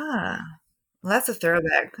 basically. Ah, well, that's a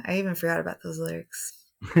throwback. I even forgot about those lyrics.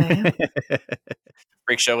 Okay.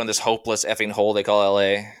 Freak show in this hopeless effing hole they call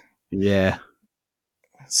L.A. Yeah.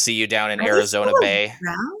 See you down in Are they Arizona still Bay.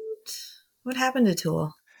 around? What happened to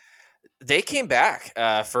Tool? They came back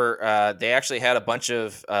for they actually had a bunch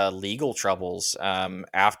of legal troubles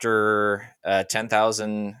after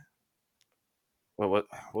 10,000. What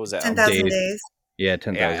was that? 10,000 Days. Days. Yeah,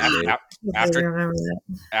 10,000 days. I After remember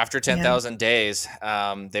that. after 10,000 days,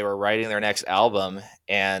 they were writing their next album,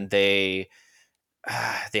 and they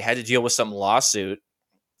had to deal with some lawsuit,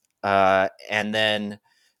 and then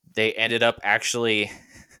they ended up actually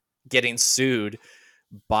getting sued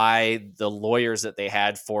by the lawyers that they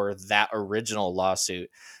had for that original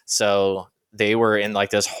lawsuit. So they were in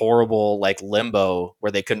like this horrible like limbo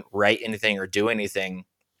where they couldn't write anything or do anything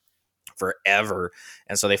forever.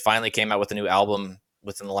 And so they finally came out with a new album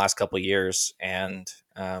within the last couple of years, and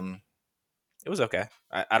it was okay.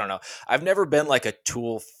 I don't know. I've never been like a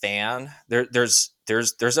Tool fan. There's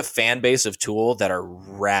a fan base of Tool that are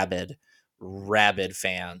rabid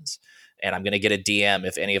fans, and I'm gonna get a DM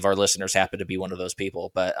if any of our listeners happen to be one of those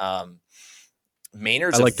people. But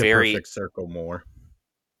Maynard's I like a the very Perfect Circle more.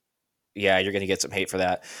 yeah. You're gonna get some hate for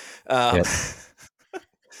that. Yep.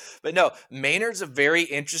 But no, Maynard's a very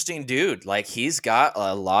interesting dude. Like he's got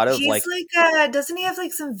a lot of He's doesn't he have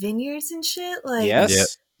like some vineyards and shit? Like,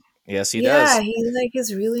 yes, yes, he yeah, does. he like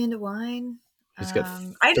is really into wine. He's got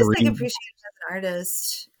I just like 3. appreciate him as an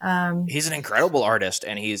artist. He's an incredible artist,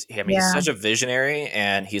 and he's such a visionary,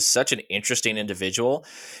 and he's such an interesting individual,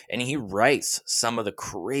 and he writes some of the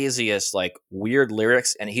craziest like weird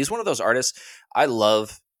lyrics, and he's one of those artists I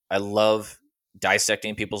love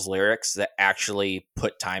dissecting people's lyrics that actually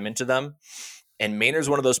put time into them. And Maynard's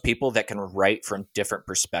one of those people that can write from different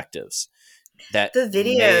perspectives. That the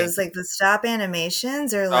videos, like the stop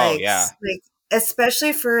animations, are like, like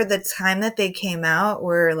especially for the time that they came out,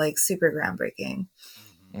 were like super groundbreaking.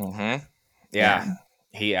 Mm-hmm.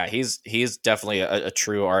 He's definitely a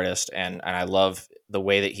true artist, and I love the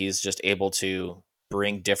way that he's just able to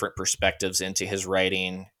bring different perspectives into his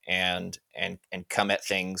writing and come at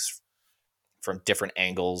things from different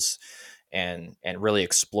angles and really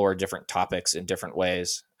explore different topics in different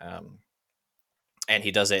ways. And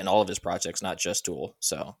he does it in all of his projects, not just Tool.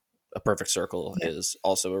 So A Perfect Circle is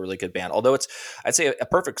also a really good band. Although I'd say A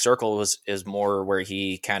Perfect Circle is more where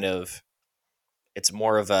he kind of, it's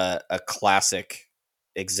more of a classic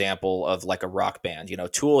example of like a rock band. You know,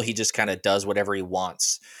 Tool, he just kind of does whatever he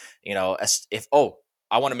wants. You know, if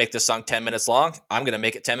I want to make this song 10 minutes long, I'm going to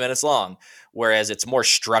make it 10 minutes long. Whereas it's more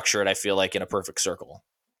structured, I feel like, in A Perfect Circle.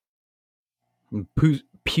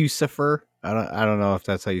 Pucifer. I don't know if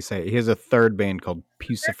that's how you say it. He has a third band called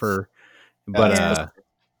Pucifer, but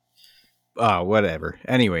whatever.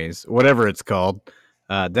 Anyways, whatever it's called,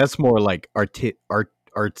 that's more like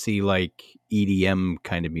artsy, like EDM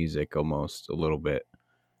kind of music, almost a little bit.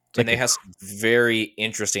 And they have some very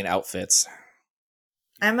interesting outfits.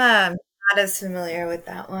 I'm not as familiar with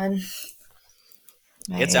that one.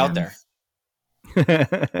 It's out there.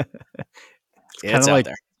 It's out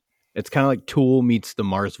there. It's kind of like Tool meets the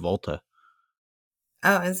Mars Volta.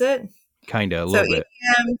 Oh, is it? Kind of a little bit.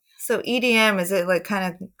 So EDM, is it like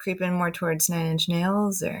kind of creeping more towards Nine Inch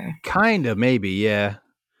Nails, or kind of, maybe, yeah.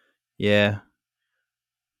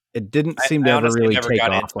 It didn't seem to ever really take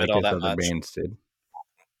off like his other bands did.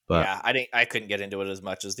 But yeah, I couldn't get into it as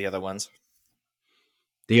much as the other ones.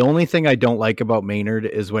 The only thing I don't like about Maynard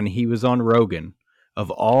is when he was on Rogan. Of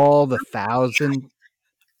all the thousands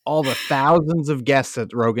of guests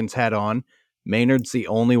that Rogan's had on, Maynard's the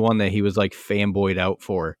only one that he was like fanboyed out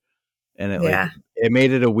for. And it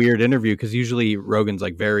made it a weird interview because usually Rogan's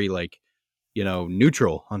like very like, you know,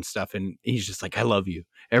 neutral on stuff, and he's just like, I love you.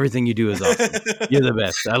 Everything you do is awesome. You're the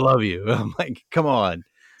best. I love you. I'm like, come on.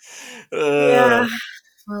 Yeah.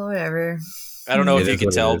 Well, whatever. I don't know if you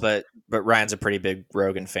can tell, but Ryan's a pretty big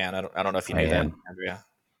Rogan fan. I don't know if you knew that, Andrea.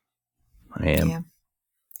 I am. Yeah.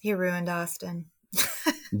 He ruined Austin.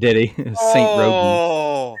 Did he? Saint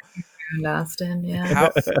Rogan. Ruined Austin, yeah.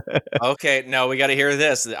 Okay, no, we got to hear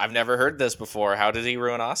this. I've never heard this before. How did he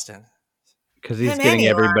ruin Austin? Because he's getting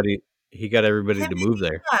everybody. He got everybody to move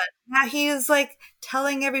there. Now he's like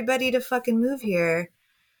telling everybody to fucking move here.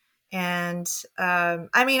 And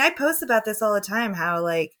I mean, I post about this all the time, how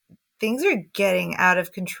like things are getting out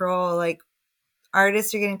of control. Like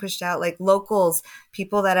artists are getting pushed out, like locals,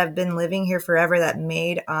 people that have been living here forever that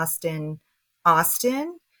made Austin are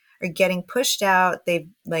getting pushed out. They've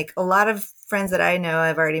like a lot of friends that I know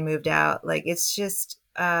have already moved out. Like it's just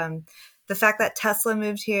the fact that Tesla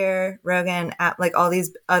moved here, Rogan, like all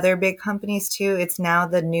these other big companies too. It's now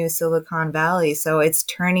the new Silicon Valley, so it's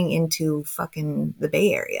turning into fucking the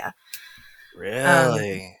Bay Area.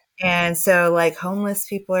 Really? And so like homeless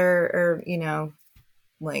people are, you know,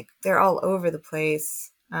 like they're all over the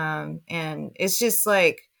place. And it's just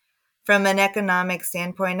like from an economic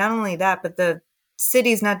standpoint, not only that, but the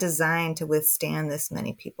city's not designed to withstand this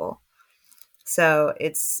many people. So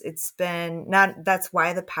it's been not, that's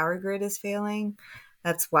why the power grid is failing.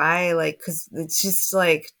 that's why, like, because it's just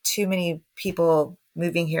like too many people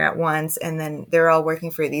moving here at once, and then they're all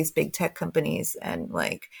working for these big tech companies, and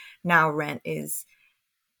like now rent is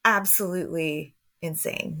absolutely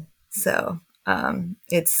insane. So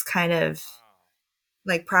it's kind of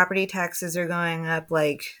like property taxes are going up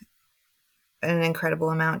like an incredible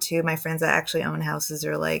amount too. My friends that actually own houses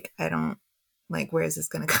are like, I don't like, where is this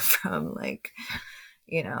going to come from? Like,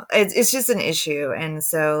 it's just an issue. And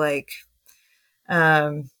so like,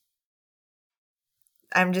 um,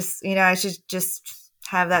 I'm just, I should just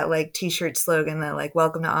have that like t-shirt slogan that like,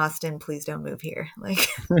 welcome to Austin, please don't move here. Like,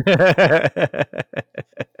 I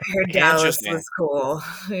heard Dallas Interesting. was cool,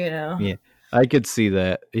 you know? Yeah, I could see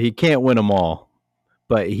that. He can't win them all,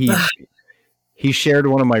 but he shared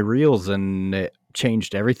one of my reels and it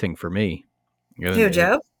changed everything for me. Who,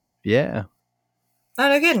 Joe? Yeah. Oh,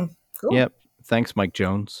 no kidding. Cool. Yep. Thanks, Mike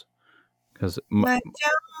Jones. Because Mike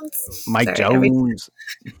Jones. Mike Sorry, Jones.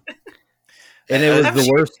 And it was I'm the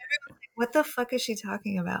sure worst. what the fuck is she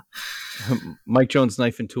talking about? Mike Jones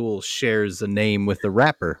Knife and Tool shares a name with the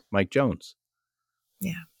rapper Mike Jones.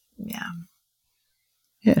 Yeah. Yeah.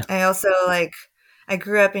 I also like, I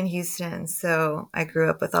grew up in Houston, so I grew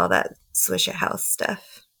up with all that Swisher House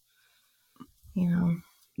stuff.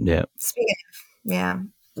 Yeah. Speaking of, yeah.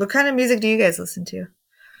 What kind of music do you guys listen to?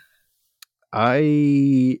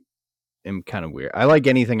 I am kind of weird. I like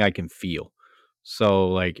anything I can feel. So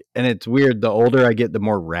like, and it's weird. The older I get, the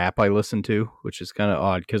more rap I listen to, which is kind of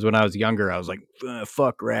odd. Because when I was younger, I was like,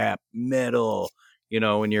 "Fuck rap, metal."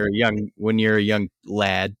 When you're a young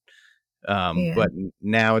lad. Yeah. But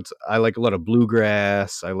now I like a lot of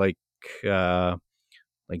bluegrass. I like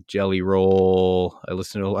Jelly Roll. I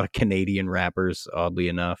listen to a lot of Canadian rappers. Oddly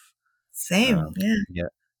enough, Same. Yeah. yeah.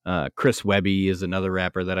 Chris Webby is another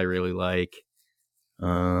rapper that I really like.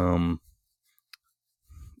 Not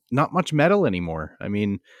much metal anymore. I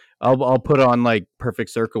mean, I'll put on like Perfect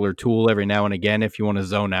Circle or Tool every now and again if you want to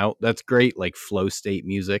zone out. That's great, like flow state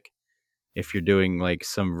music. If you're doing like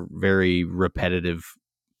some very repetitive,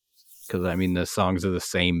 because I mean the songs are the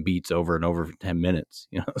same beats over and over for 10 minutes.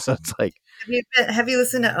 So it's like Have you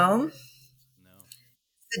listened to Ohm? no.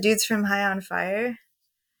 The dudes from High on Fire?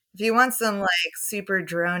 If you want some like super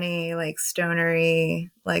drony, like stonery,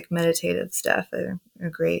 like meditative stuff, they're a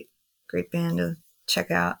great band to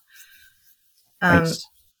check out. Nice.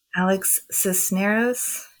 Alex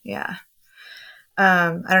Cisneros. Yeah.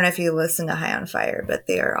 I don't know if you listen to High on Fire, but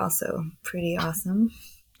they are also pretty awesome.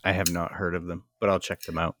 I have not heard of them, but I'll check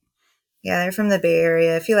them out. Yeah, they're from the Bay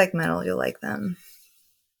Area. If you like metal, you'll like them.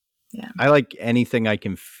 Yeah. I like anything I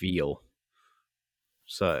can feel.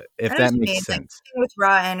 So if I know that what you makes mean. Like sense. with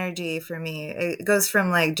raw energy for me, it goes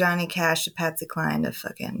from like Johnny Cash to Patsy Cline to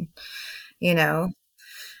fucking, you know,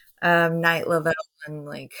 Night Lavelle and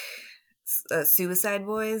like Suicide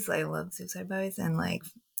Boys. I love Suicide Boys and like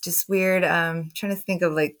just weird. Trying to think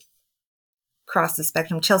of like across the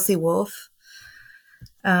spectrum. Chelsea Wolfe.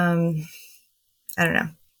 I don't know.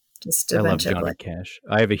 Just a I love bunch of Johnny like. Cash.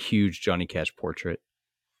 I have a huge Johnny Cash portrait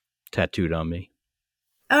tattooed on me.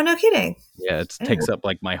 Oh, no kidding. Yeah, it Yeah. takes up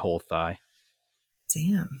like my whole thigh.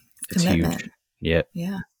 Damn. It's Commitment. huge. Yeah.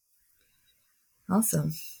 Yeah.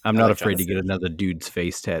 Awesome. I'm I not like afraid Johnny to get Cash. another dude's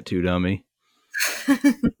face tattooed on me.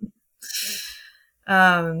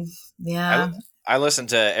 Yeah. I listen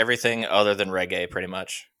to everything other than reggae, pretty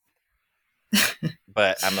much.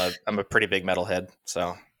 But I'm a pretty big metalhead,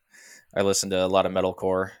 so I listen to a lot of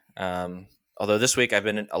metalcore. Although this week I've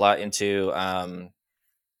been a lot into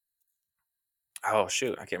oh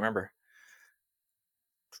shoot, I can't remember.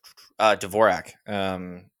 Dvorak,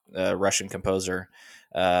 a Russian composer.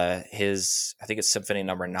 His I think it's Symphony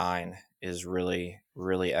Number 9 is really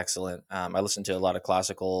really excellent. I listen to a lot of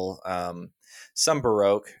classical, some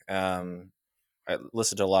Baroque. I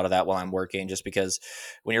listen to a lot of that while I'm working, just because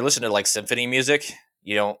when you're listening to like symphony music,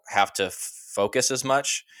 you don't have to focus as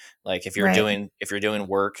much. Like if Right. you're doing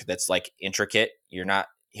work that's like intricate, you're not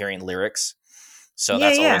hearing lyrics, so Yeah,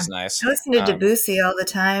 that's yeah. always nice. I listen to Debussy all the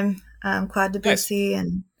time. Claude Nice. Debussy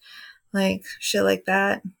and like shit like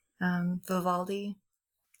that. Vivaldi,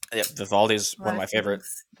 Yep, Vivaldi's a one lot of of my favorite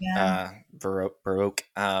things. Yeah. Baroque.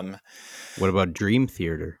 What about Dream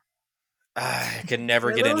Theater? I can never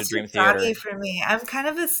They're a get little into too Dream Theater. froggy for me. I'm kind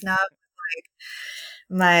of a snob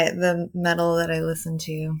with, like the metal that I listen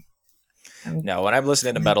to. No, when I'm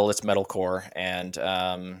listening to metal, it's metalcore, and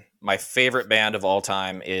my favorite band of all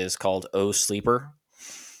time is called Oh Sleeper,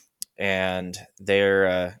 and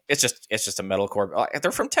they're it's just a metalcore.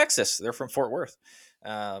 They're from Texas. They're from Fort Worth.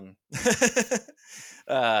 Um,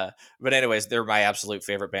 but anyways, they're my absolute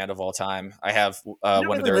favorite band of all time. I have I don't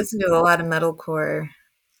one of really their listen to a lot of metalcore.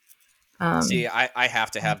 See, Um, I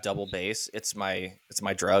have to have double bass. It's my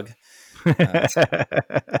drug. a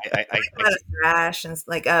lot of thrash and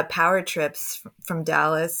like Power Trips from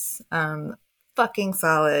Dallas. Fucking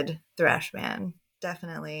solid thrash band,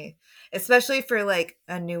 definitely, especially for like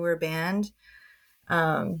a newer band.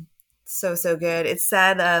 Um, so good. It's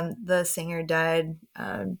sad. The singer died.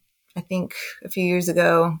 I think a few years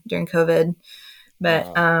ago during COVID.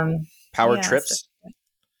 But Power yeah, so Trips.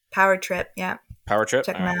 Power Trip. Yeah, Power Trip.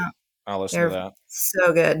 check All them right. out. I'll listen to They're that.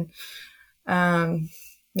 so good.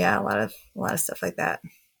 Yeah, a lot of stuff like that.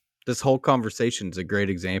 This whole conversation is a great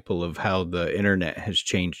example of how the internet has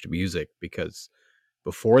changed music, because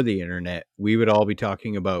before the internet, we would all be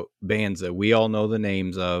talking about bands that we all know the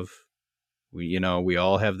names of. We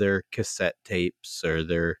all have their cassette tapes or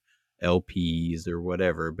their LPs or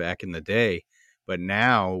whatever back in the day. But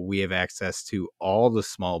now we have access to all the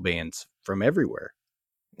small bands from everywhere.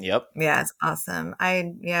 Yep. Yeah, it's awesome.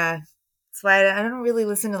 That's why I don't really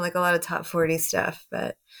listen to like a lot of top 40 stuff,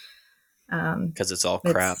 but Because it's all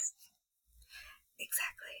crap.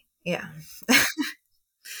 Exactly. Yeah.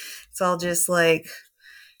 It's all just like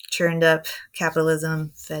churned up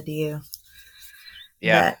capitalism fed to you.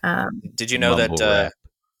 Yeah. But Did you know Mumble that? rap.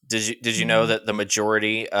 Did you know that the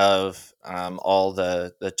majority of all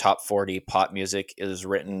the top 40 pop music is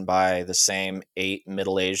written by the same 8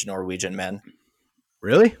 middle-aged Norwegian men?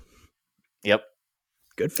 Really? Yep.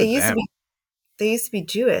 Good for they used to them. be they used to be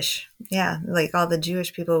Jewish. Yeah, like all the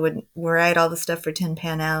Jewish people would write all the stuff for Tin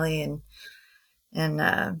Pan Alley and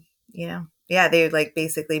yeah, they like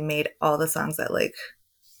basically made all the songs that like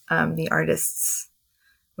the artists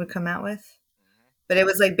would come out with. But it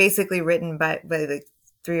was like basically written by like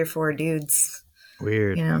 3 or 4 dudes,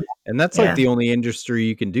 Weird. you know. And that's like Yeah. the only industry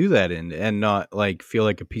you can do that in and not like feel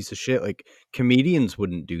like a piece of shit. Like comedians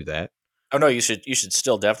wouldn't do that. Oh no, you should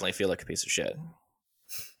still definitely feel like a piece of shit.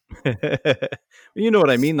 You know what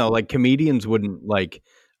I mean though? Like comedians wouldn't like Yes.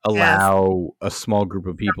 allow a small group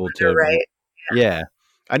of people You're to right. yeah.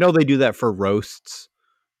 I know they do that for roasts,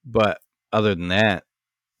 but other than that,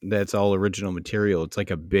 that's all original material. It's like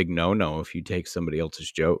a big no-no if you take somebody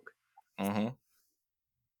else's joke. Mm-hmm.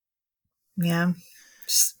 Yeah.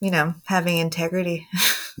 Just, having integrity.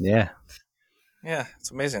 Yeah. Yeah, it's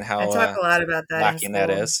amazing I how talk a lot about that in lacking that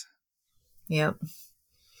school. is. Yep.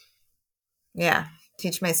 Yeah.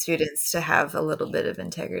 Teach my students to have a little bit of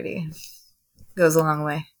integrity. Goes a long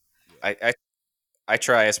way. I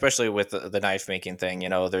try, especially with the knife making thing.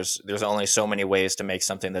 There's only so many ways to make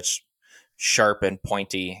something that's sharp and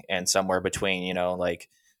pointy, and somewhere between, like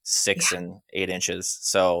 6 Yeah. and 8 inches.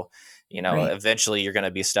 So, Right. eventually you're going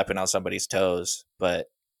to be stepping on somebody's toes. But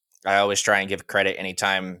I always try and give credit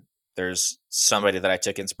anytime there's somebody that I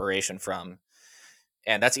took inspiration from,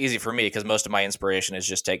 and that's easy for me because most of my inspiration is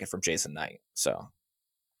just taken from Jason Knight. So,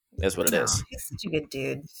 is what it No, is. he's such a good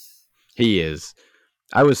dude. He is.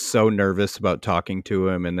 I was so nervous about talking to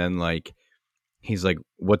him, and then like he's like,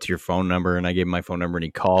 "What's your phone number?" And I gave him my phone number, and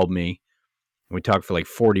he called me. And we talked for like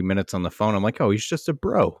 40 minutes on the phone. I'm like, "Oh, he's just a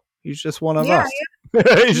bro. He's just one of Yeah,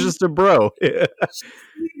 us. He's just a bro." Yeah, He's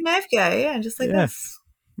a knife guy. Yeah, just like yeah, us.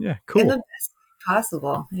 yeah. In the Cool. best way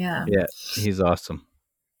possible. Yeah. Yeah, he's awesome.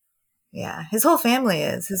 Yeah. His whole family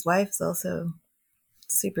is. His wife's also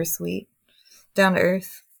super sweet. Down to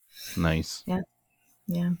earth. Nice. Yeah.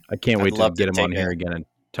 Yeah. I can't I'd wait to love to get him on take here again and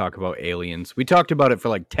talk about aliens. We talked about it for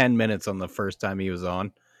like 10 minutes on the first time he was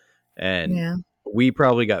on, and Yeah. we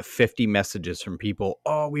probably got 50 messages from people.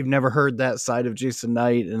 Oh, we've never heard that side of Jason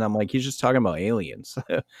Knight. And I'm like, he's just talking about aliens.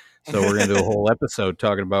 So we're going to do a whole episode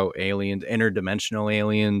talking about aliens, interdimensional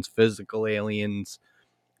aliens, physical aliens,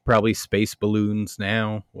 probably space balloons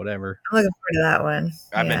now, whatever. I'm looking forward to that one.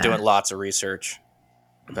 I've been Yeah. doing lots of research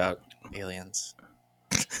about aliens.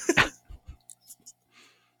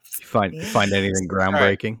 You find anything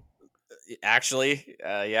groundbreaking? Actually,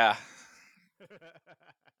 yeah.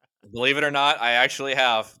 Believe it or not, I actually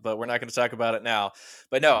have, but we're not going to talk about it now.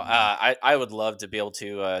 But no, I would love to be able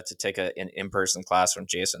to take an in-person class from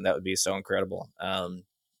Jason. That would be so incredible.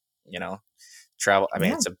 Travel. I mean,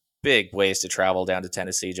 Yeah. it's a big ways to travel down to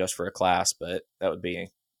Tennessee just for a class, but that would be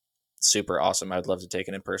super awesome. I'd love to take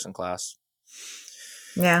an in-person class.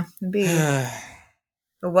 Yeah. It'd be a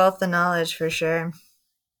wealth of knowledge for sure.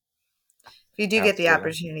 If you do get the Absolutely.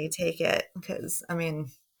 opportunity, take it. Because, I mean,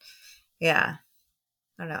 yeah.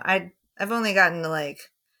 I don't know. I've only gotten to like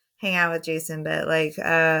hang out with Jason, but like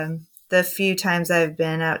the few times I've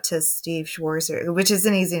been out to Steve Schwarzer, which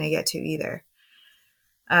isn't easy to get to either.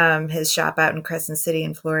 His shop out in Crescent City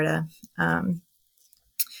in Florida.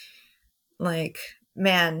 Like,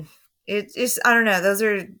 man, it's I don't know. Those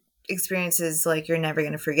are experiences like you're never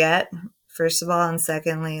gonna forget. First of all, and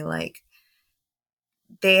secondly, like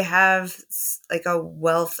they have like a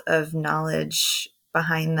wealth of knowledge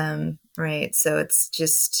behind them, right? So it's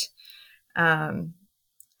just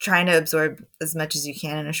trying to absorb as much as you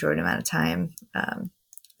can in a short amount of time.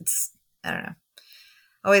 It's, I don't know,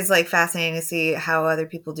 always like fascinating to see how other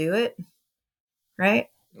people do it, right?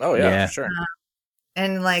 Oh yeah, Yeah. for sure.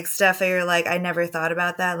 And like stuff that you're like, I never thought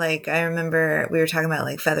about that. Like I remember we were talking about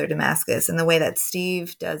like feather Damascus, and the way that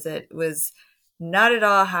Steve does it was not at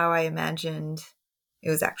all how I imagined it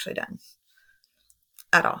was actually done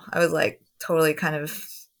at all. I was like totally kind of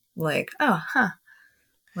like, oh, huh.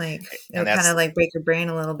 Like And it'll kind that's of like break your brain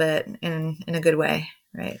a little bit in a good way,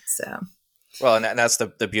 right? So well, and that's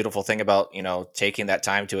the beautiful thing about, you know, taking that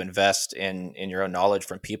time to invest in your own knowledge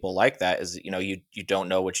from people like that is, you know, you don't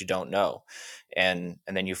know what you don't know. And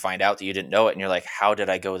then you find out that you didn't know it and you're like, how did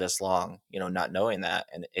I go this long, you know, not knowing that?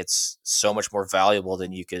 And it's so much more valuable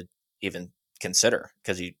than you could even consider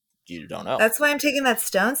because you don't know. that's why I'm taking that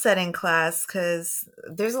stone setting class, because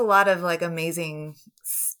there's a lot of like amazing,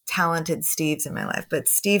 talented Steves in my life. But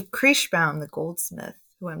Steve Krieshbaum, the goldsmith,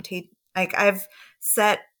 who I'm like I've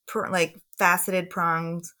set like faceted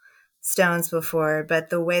pronged stones before, but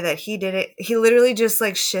the way that he did it, he literally just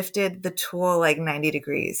like shifted the tool like 90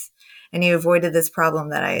 degrees, and he avoided this problem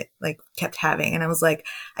that I like kept having. And I was like,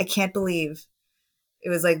 I can't believe it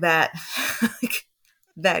was like that, like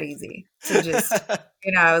that easy to just,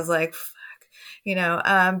 I was like,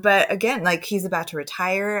 but again, like he's about to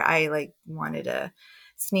retire. I like wanted to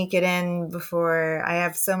sneak it in before. I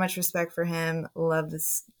have so much respect for him. Love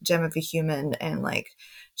this gem of a human, and like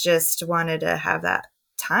just wanted to have that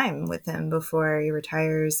time with him before he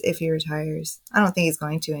retires, if he retires. I don't think he's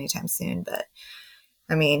going to anytime soon, but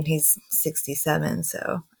I mean, he's 67,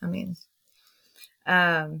 so I mean,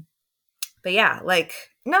 but yeah, like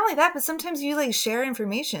not only that, but sometimes you like share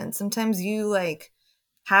information. Sometimes you like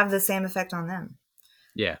have the same effect on them.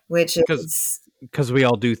 Yeah. Which is because we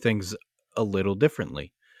all do things a little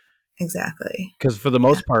differently. Exactly. Because for the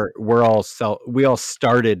most part, we all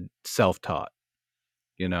started self-taught.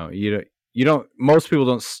 You know, you don't. Most people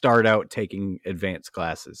don't start out taking advanced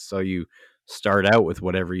classes, so you start out with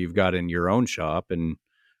whatever you've got in your own shop and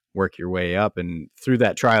work your way up. And through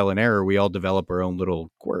that trial and error, we all develop our own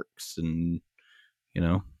little quirks. And you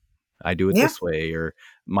know, I do it Yeah. this way, or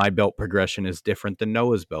my belt progression is different than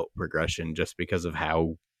Noah's belt progression, just because of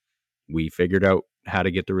how we figured out how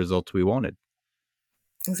to get the results we wanted.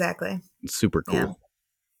 Exactly. It's super cool.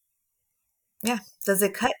 Yeah. Does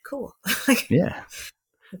it cut? Cool. Yeah.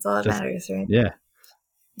 That's all that matters, right? Yeah.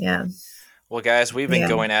 Yeah. Well, guys, we've been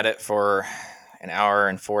going at it for an hour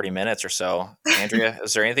and 40 minutes or so. Andrea,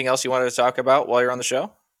 is there anything else you wanted to talk about while you're on the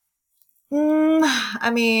show?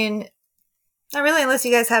 I mean, not really, unless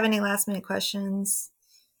you guys have any last minute questions.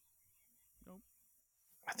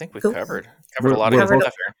 I think we've covered a lot of good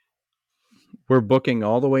stuff here. We're booking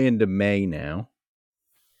all the way into May now.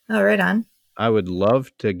 Oh, right on. I would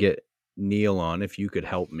love to get Neil on if you could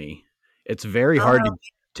help me. It's very hard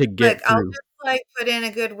to get through. I'll just like put in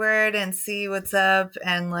a good word and see what's up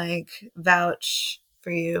and like vouch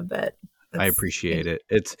for you, but I appreciate it.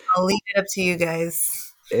 I'll leave it up to you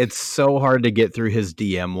guys. It's so hard to get through his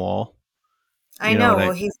DM wall. I know.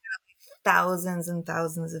 Well, he's got like thousands and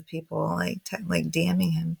thousands of people like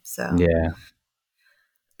DMing him. So yeah.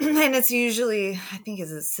 And it's usually, I think,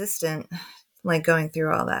 his assistant like going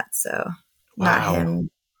through all that. So not him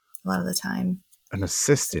a lot of the time. An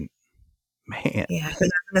assistant. Man. Yeah, an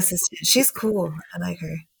assistant. She's cool. I like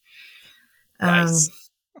her. Nice.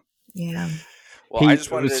 Yeah. Well, I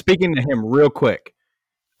just wanted speaking to him real quick.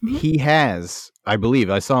 Mm-hmm. He has, I believe,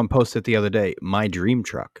 I saw him post it the other day, my dream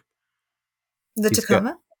truck. He's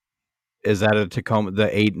Tacoma? Is that a Tacoma, the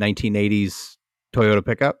 1980s Toyota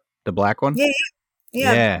pickup? The black one?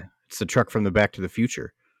 Yeah. It's the truck from the Back to the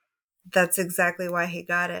Future. That's exactly why he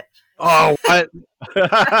got it. Oh, what?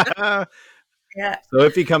 Yeah. So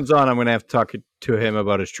if he comes on, I'm going to have to talk to him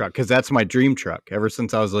about his truck, because that's my dream truck. Ever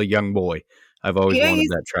since I was a young boy, I've always wanted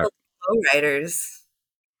that truck. Lowriders.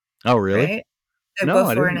 Oh, really? Right? No,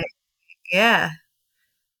 I didn't. Yeah.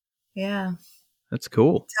 Yeah. That's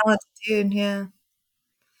cool. Talented dude, yeah.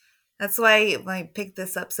 That's why I picked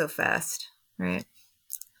this up so fast, right?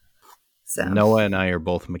 So Noah and I are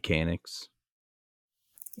both mechanics.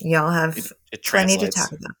 Y'all have it plenty to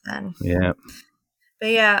talk about then. Yeah. But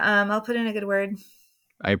yeah, I'll put in a good word.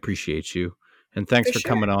 I appreciate you. And thanks for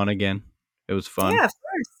coming on again. It was fun. Yeah, of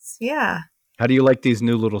course. Yeah. How do you like these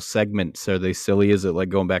new little segments? Are they silly? Is it like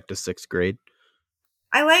going back to 6th grade?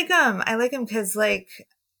 I like them. I like them because like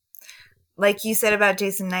you said about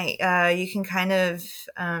Jason Knight, you can kind of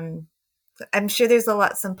I'm sure there's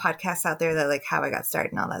some podcasts out there that like how I got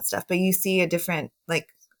started and all that stuff, but you see a different like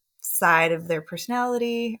side of their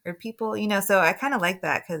personality or people, so I kind of like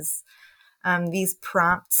that because these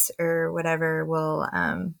prompts or whatever will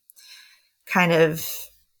kind of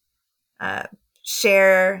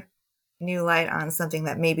share new light on something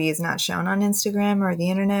that maybe is not shown on Instagram or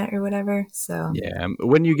the internet or whatever. So yeah,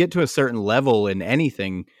 when you get to a certain level in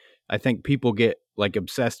anything, I think people get like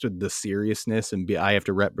obsessed with the seriousness and I have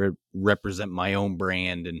to represent my own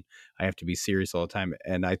brand and I have to be serious all the time.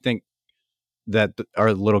 And I think that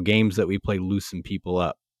our little games that we play loosen people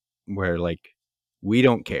up where like we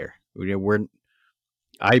don't care.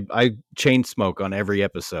 I chain smoke on every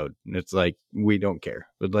episode and it's like we don't care,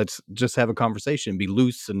 but let's just have a conversation, be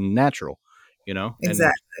loose and natural,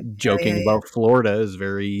 exactly. And joking about Florida is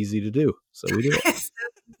very easy to do, so we do it.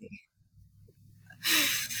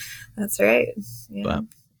 That's right. Yeah. But,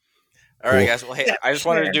 all right, guys. Well, hey, I just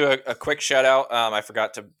wanted to do a quick shout out. I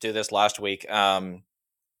forgot to do this last week.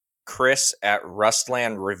 Chris at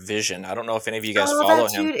Rustland Revision. I don't know if any of you guys follow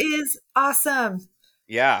him. That dude is awesome.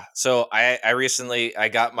 Yeah. So I recently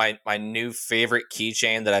got my new favorite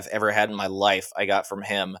keychain that I've ever had in my life. I got from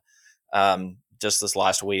him just this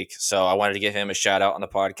last week. So I wanted to give him a shout out on the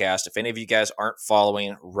podcast. If any of you guys aren't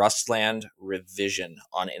following Rustland Revision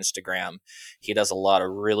on Instagram, he does a lot of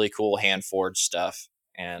really cool hand forged stuff,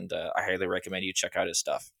 and I highly recommend you check out his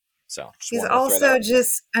stuff. So he's also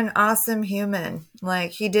just an awesome human.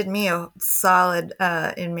 Like he did me a solid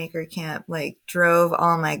in Maker Camp, like drove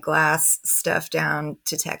all my glass stuff down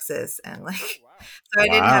to Texas and like, so I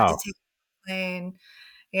didn't have to take a plane.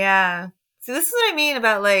 Yeah. So this is what I mean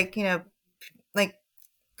about like, like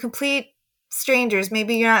complete strangers.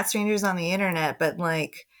 Maybe you're not strangers on the internet, but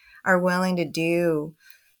like are willing to do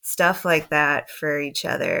stuff like that for each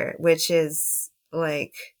other, which is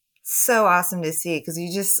like so awesome to see because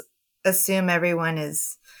you just assume everyone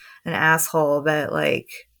is an asshole, but like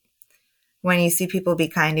when you see people be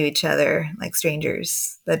kind to each other, like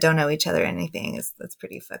strangers that don't know each other or anything, that's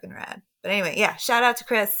pretty fucking rad. But anyway, yeah, shout out to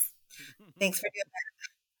Chris. Thanks for doing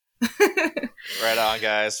that. Right on,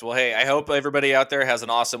 guys. Well, hey, I hope everybody out there has an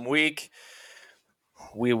awesome week.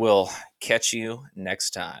 We will catch you next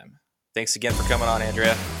time. Thanks again for coming on,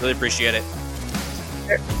 Andrea. Really appreciate it.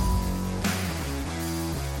 Sure.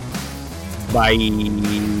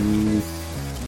 Bye.